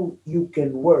how you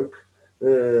can work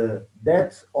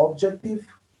that objective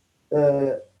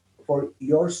uh, for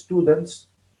your students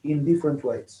in different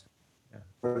ways. Yeah.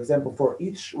 For example, for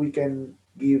each we can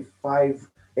give 5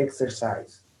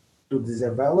 exercise to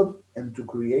develop and to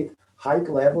create high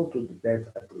level to that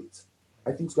athletes.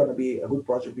 I think it's going to be a good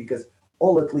project, because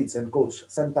all athletes and coach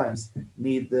sometimes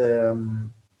need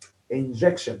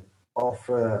injection of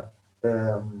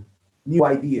new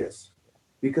ideas,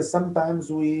 because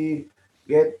sometimes we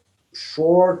get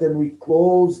short and we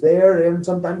close there, and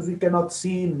sometimes we cannot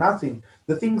see nothing.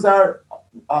 The things are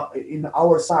in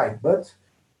our side, but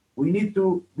we need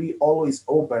to be always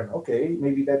open. Okay,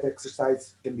 maybe that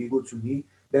exercise can be good to me.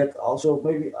 That also,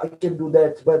 maybe I can do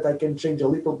that, but I can change a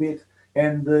little bit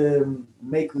and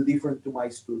make the difference to my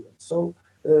students. So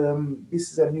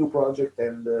this is a new project,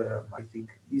 and I think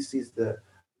this is the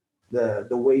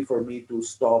way for me to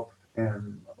stop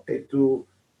and, okay, to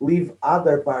live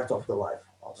other parts of the life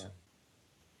also. Yeah.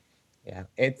 Yeah.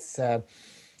 It's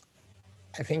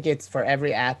I think it's for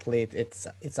every athlete,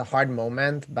 it's a hard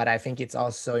moment, but I think it's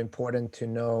also important to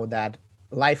know that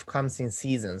life comes in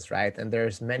seasons, right? And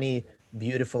there's many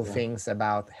beautiful Yeah. things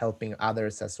about helping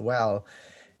others as well.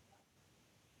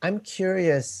 I'm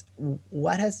curious,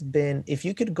 what has been, if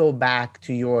you could go back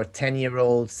to your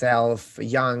 10-year-old self,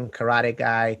 young karate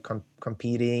guy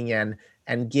competing,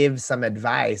 and give some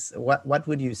advice, what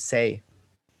would you say?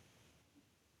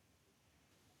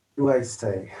 What do I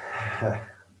say?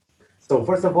 So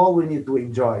first of all, we need to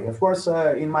enjoy. Of course,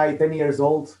 in my 10 years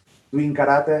old doing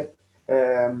karate,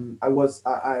 I was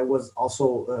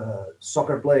also a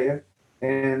soccer player,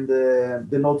 and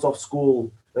the notes of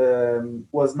school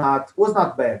was not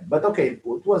bad, but okay,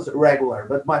 it was regular.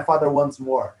 But my father wants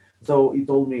more, so he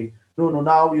told me, no, no,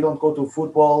 now you don't go to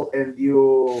football, and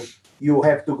you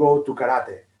have to go to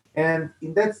karate. And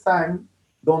in that time,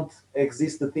 don't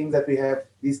exist the things that we have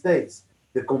these days,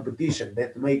 the competition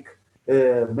that make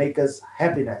us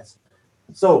happiness.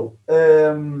 So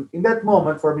in that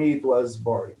moment, for me, it was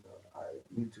boring. I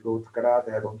need to go to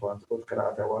karate. I don't want to go to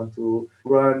karate. I want to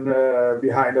run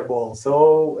behind the ball.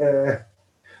 So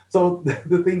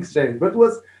the things changed, but it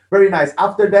was very nice.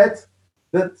 After that,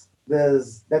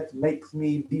 that makes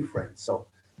me different. So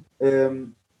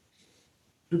um,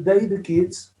 today, the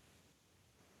kids,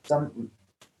 some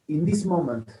in this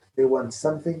moment, they want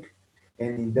something,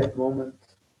 and in that moment,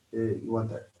 they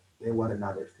want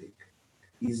another thing.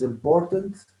 It's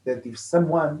important that if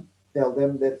someone tell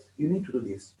them that you need to do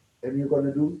this, and you're going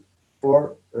to do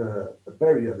for a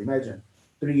period, imagine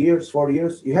 3 years, 4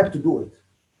 years, you have to do it,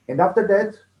 and after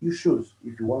that you choose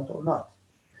if you want or not.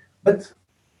 But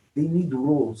they need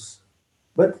rules,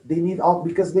 but they need all,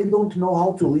 because they don't know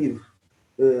how to live.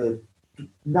 uh,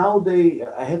 Now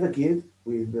I have a kid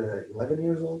with 11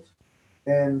 years old,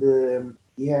 and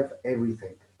he have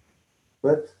everything,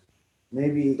 but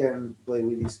maybe he can play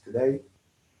with this today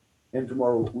and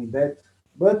tomorrow with that.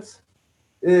 But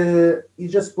you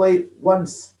just play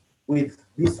once with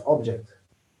this object,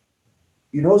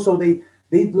 so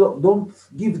they don't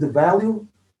give the value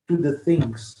to the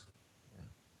things.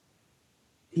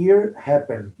 Here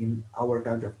happen in our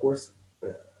country, of course.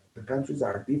 The countries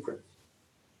are different,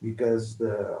 because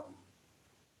the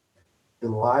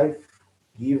life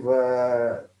give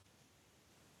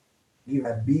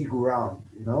a big round,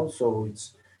 so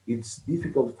it's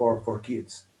difficult for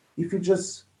kids. If you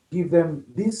just give them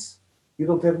this, you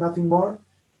don't have nothing more,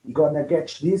 you're gonna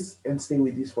catch this and stay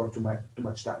with this for too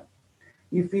much time.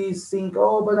 If he think,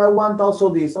 oh, but I want also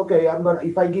this, okay, I'm gonna,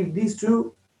 if I give these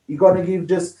two, you're gonna give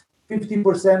just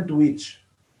 50% to each.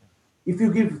 If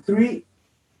you give three,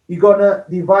 you're gonna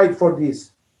divide for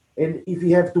this. And if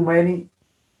you have too many,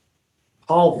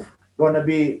 half gonna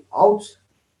be out,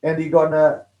 and you're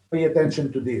gonna pay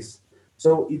attention to this.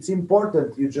 So it's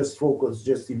important you just focus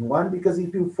just in one, because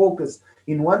if you focus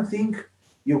in one thing,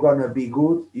 you're gonna be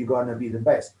good, you're gonna be the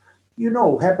best.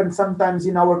 Happens sometimes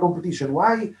in our competition.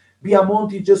 Why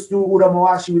Biamonte just do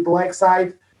Uramoashi with the leg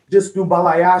side, just do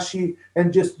Balayashi,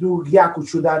 and just do Gyaku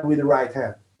Chudan with the right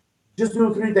hand? Just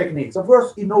do three techniques. Of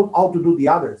course, he knows how to do the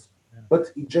others,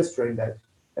 but he just trained that.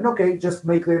 And okay, just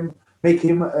make him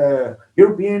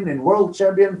European and world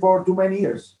champion for too many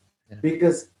years, Yeah.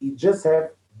 because he just have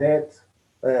that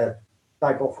uh,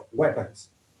 type of weapons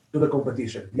to the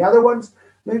competition. The other ones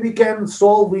maybe can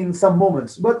solve in some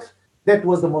moments, but that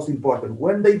was the most important.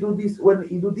 When he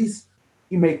do this,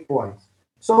 he make points.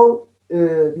 So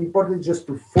the important is just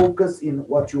to focus in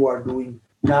what you are doing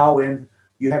now, and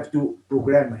you have to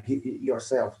program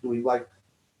yourself doing like,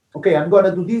 okay, I'm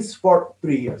gonna do this for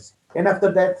 3 years, and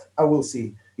after that I will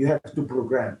see. You have to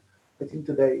program. I think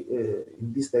today,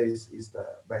 in these days, is the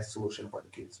best solution for the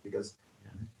kids, because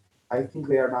I think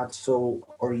they are not so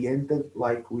oriented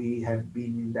like we have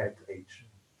been in that age.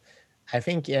 I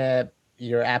think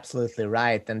you're absolutely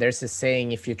right. And there's a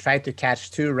saying: if you try to catch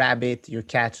two rabbit, you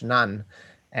catch none.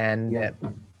 And Yeah,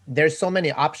 there's so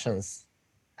many options.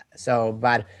 So,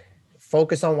 but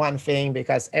focus on one thing,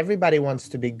 because everybody wants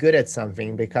to be good at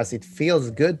something because it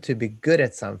feels good to be good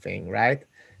at something, right?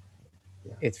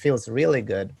 yeah. It feels really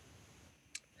good.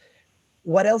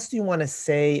 What else do you want to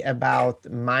say about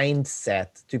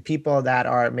mindset to people that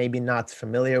are maybe not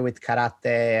familiar with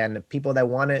karate, and people that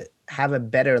want to have a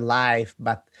better life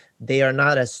but they are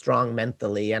not as strong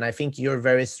mentally? And I think you're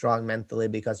very strong mentally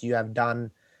because you have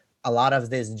done a lot of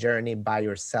this journey by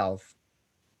yourself.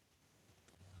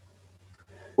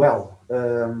 Well,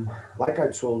 like I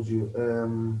told you, uh,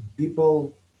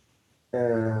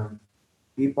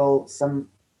 people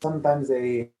sometimes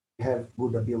they have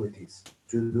good abilities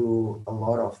to do a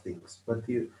lot of things, but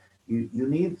you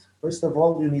need, first of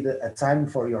all, you need a time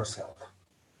for yourself.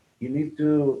 You need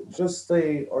to just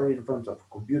stay or in front of a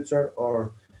computer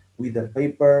or with a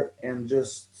paper and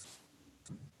just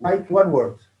write one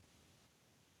word,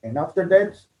 and after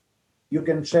that you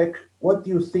can check what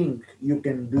you think you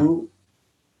can do,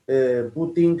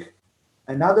 putting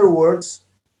another words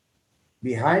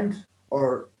behind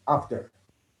or after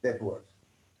that word.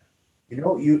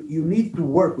 You need to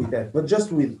work with that, but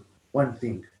just with one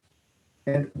thing.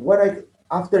 And what I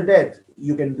after that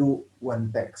you can do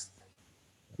one text,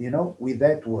 with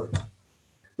that word.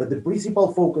 But the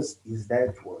principal focus is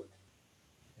that word.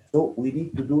 So we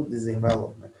need to do this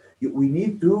development. We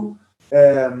need to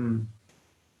um,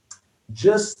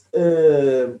 just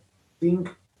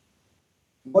think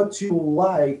what you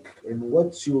like and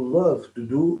what you love to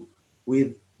do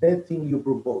with that thing you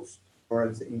propose. For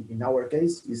example, in our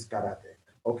case, is karate.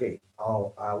 Okay,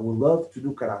 I would love to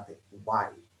do karate. Why?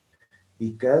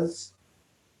 Because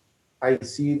I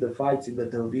see the fights in the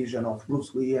television of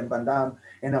Bruce Lee and Van Damme,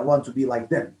 and I want to be like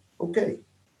them. Okay,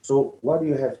 so what do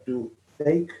you have to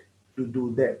take to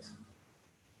do that?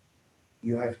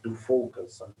 You have to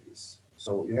focus on this.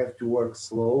 So you have to work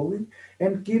slowly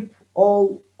and keep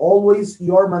always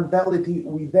your mentality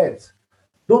with that.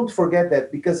 Don't forget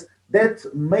that, because that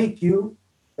make you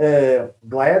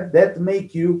glad. That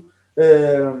make you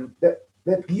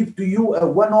that give to you a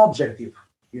one objective.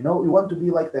 You want to be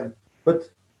like them. But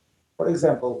for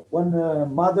example, one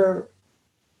mother,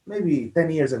 maybe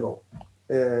 10 years ago,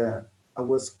 I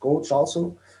was coach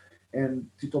also, and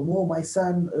she told me, "Oh, my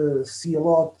son see a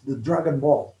lot the Dragon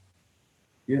Ball,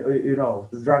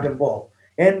 the Dragon Ball,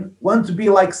 and want to be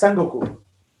like Sangoku."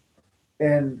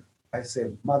 And I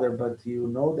said, "Mother, but you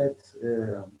know that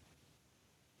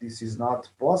this is not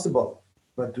possible.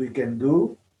 But we can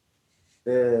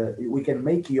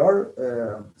make your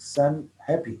son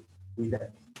happy with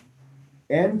that."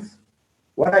 And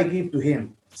what I give to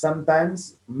him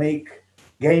sometimes make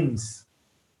games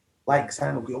like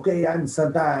Sangoku. Okay, I'm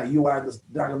Santa, you are the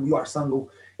dragon, you are Sango.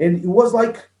 And it was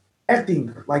like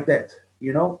acting like that,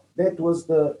 That was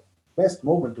the best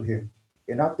moment to him.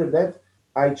 And after that,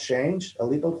 I changed a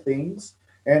little things.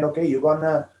 And okay, you're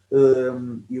gonna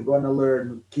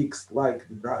learn kicks like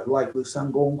the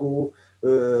Sangongo,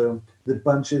 the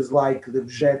punches like the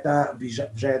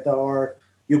Vegeta, or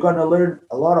you're gonna learn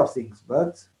a lot of things.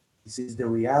 But this is the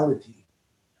reality.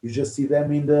 You just see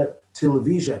them in the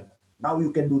television. Now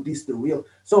you can do this the real.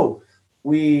 So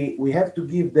we have to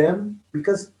give them,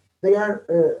 because they are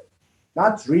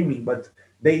not dreaming, but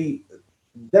they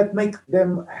that make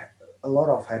them a lot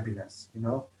of happiness.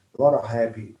 A lot of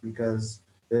happy, because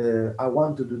I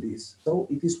want to do this. So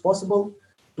it is possible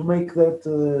to make that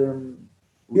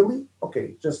really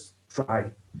okay. Just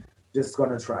try. Just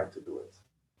gonna try to do it.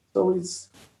 So it's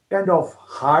kind of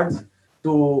hard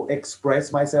to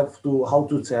express myself to how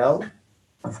to tell.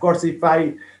 Of course, if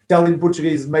I tell in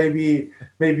Portuguese, maybe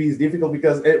it's difficult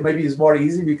because maybe it's more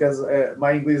easy because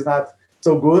my English is not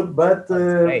so good. That's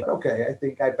great. But okay, I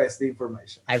think I passed the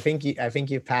information. I think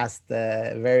you passed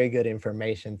very good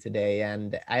information today,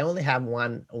 and I only have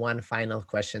one final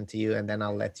question to you, and then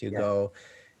I'll let you Yeah. go.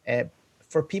 Uh,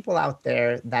 for people out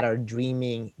there that are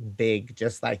dreaming big,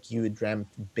 just like you dreamt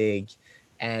big,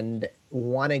 and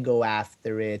want to go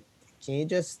after it, can you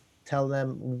just tell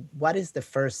them what is the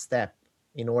first step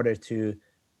in order to,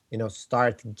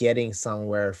 start getting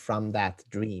somewhere from that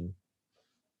dream?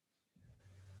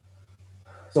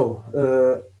 So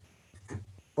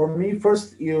for me,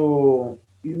 first you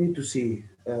need to see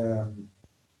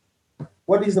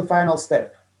what is the final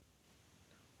step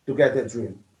to get that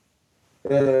dream.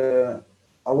 Uh,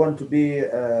 I want to be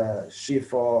a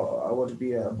chief or I want to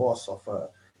be a boss of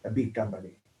a big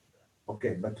company.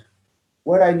 Okay, but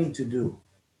what I need to do,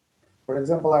 for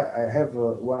example, I have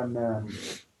one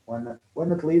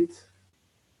athlete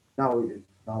now.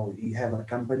 Now he have a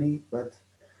company, but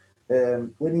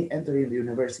when he entered in the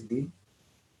university,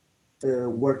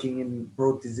 working in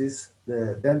prosthesis,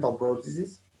 the dental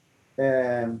prosthesis,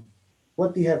 um,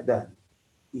 what he have done?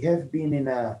 He have been in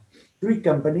three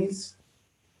companies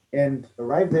and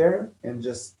arrived there and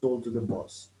just told to the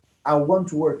boss, I want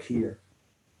to work here,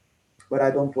 but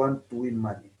I don't want to win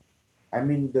money.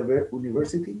 I'm in the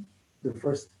university the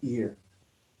first year,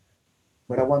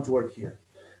 but I want to work here.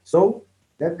 So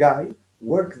that guy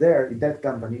worked there in that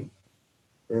company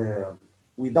uh,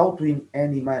 without win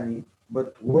any money,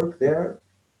 but worked there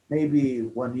maybe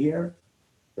 1 year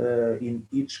in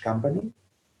each company.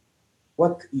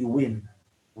 What you win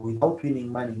without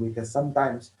winning money, because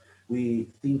sometimes we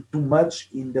think too much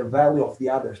in the value of the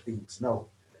other things. No,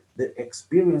 the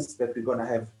experience that we're gonna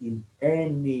have in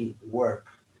any work,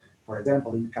 for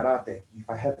example in karate, if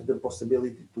I have the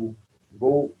possibility to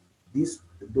go this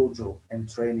dojo and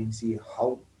train and see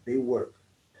how they work,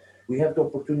 we have the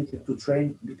opportunity to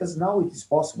train because now it is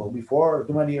possible. Before,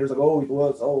 too many years ago, it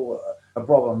was a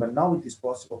problem, but now it is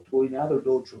possible to go in other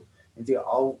dojo and see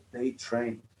how they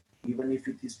train, even if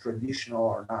it is traditional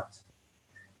or not.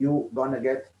 You gonna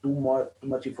get too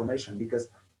much information because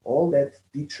all that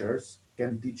teachers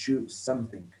can teach you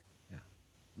something. Yeah.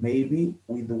 Maybe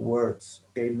with the words,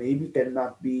 okay, maybe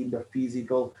cannot be in the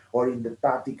physical or in the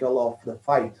tactical of the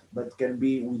fight, but can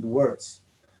be with words.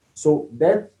 So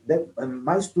that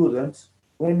my student,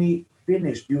 when he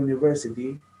finished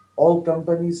university, all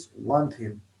companies want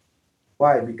him.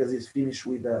 Why? Because he's finished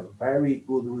with a very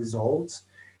good results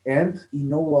and he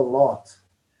know a lot.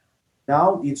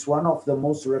 Now it's one of the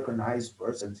most recognized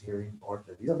persons here in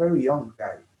Portugal. He's a very young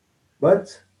guy, but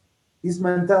his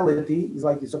mentality is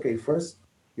like this. Okay, first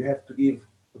you have to give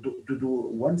to do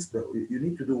one step. You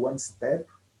need to do one step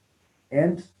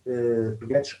and to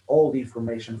get all the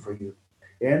information for you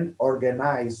and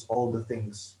organize all the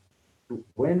things.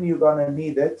 When you're gonna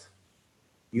need it,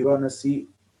 you're gonna see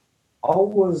how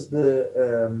was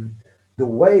the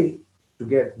way to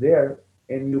get there,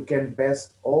 and you can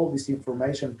pass all this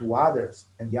information to others,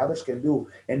 and the others can do,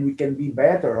 and we can be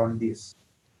better on this.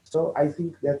 So I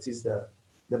think that is the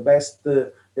best.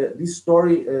 This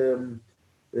story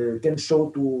can show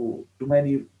to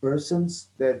many persons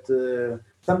that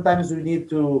sometimes we need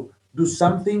to do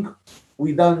something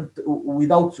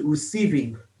without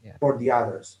receiving Yeah. for the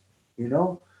others. You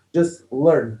know, just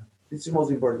learn. This is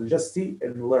most important. Just see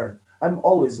and learn. I'm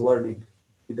always learning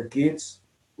with the kids,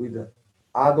 with the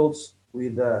adults,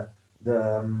 with the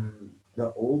the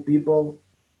old people.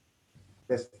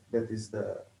 That is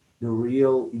the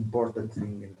real important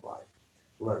thing in life.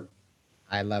 Learn.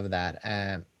 I love that.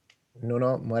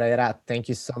 Nuno Moreira, thank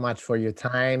you so much for your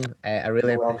time. I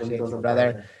really You're welcome. It appreciate was you, a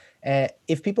brother. pleasure.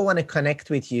 If people want to connect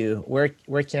with you,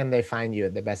 where can they find you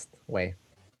the best way?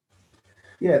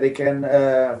 Yeah, they can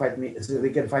find me. So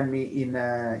they can find me in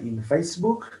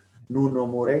Facebook, Nuno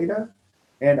Moreira,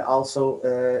 and also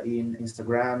in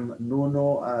Instagram, Nuno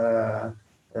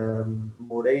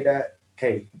Moreira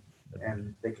K,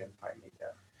 and they can find me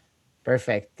there.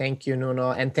 Perfect. Thank you,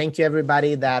 Nuno. And thank you,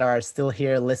 everybody that are still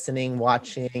here listening,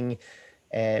 watching.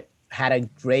 Uh, had a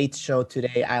great show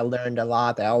today. I learned a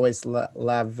lot. I always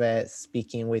love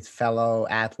speaking with fellow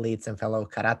athletes and fellow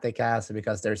karatekas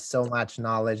because there's so much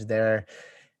knowledge there.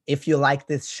 If you like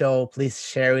this show, please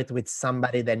share it with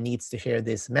somebody that needs to hear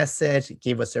this message.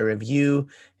 Give us a review.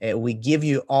 We give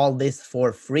you all this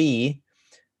for free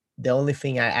The only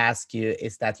thing I ask you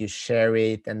is that you share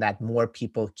it and that more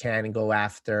people can go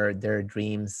after their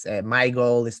dreams. My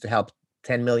goal is to help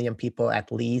 10 million people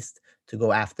at least to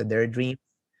go after their dreams.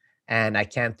 And I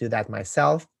can't do that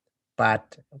myself,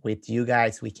 but with you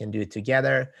guys, we can do it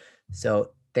together. So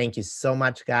thank you so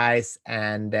much, guys,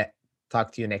 and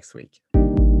talk to you next week.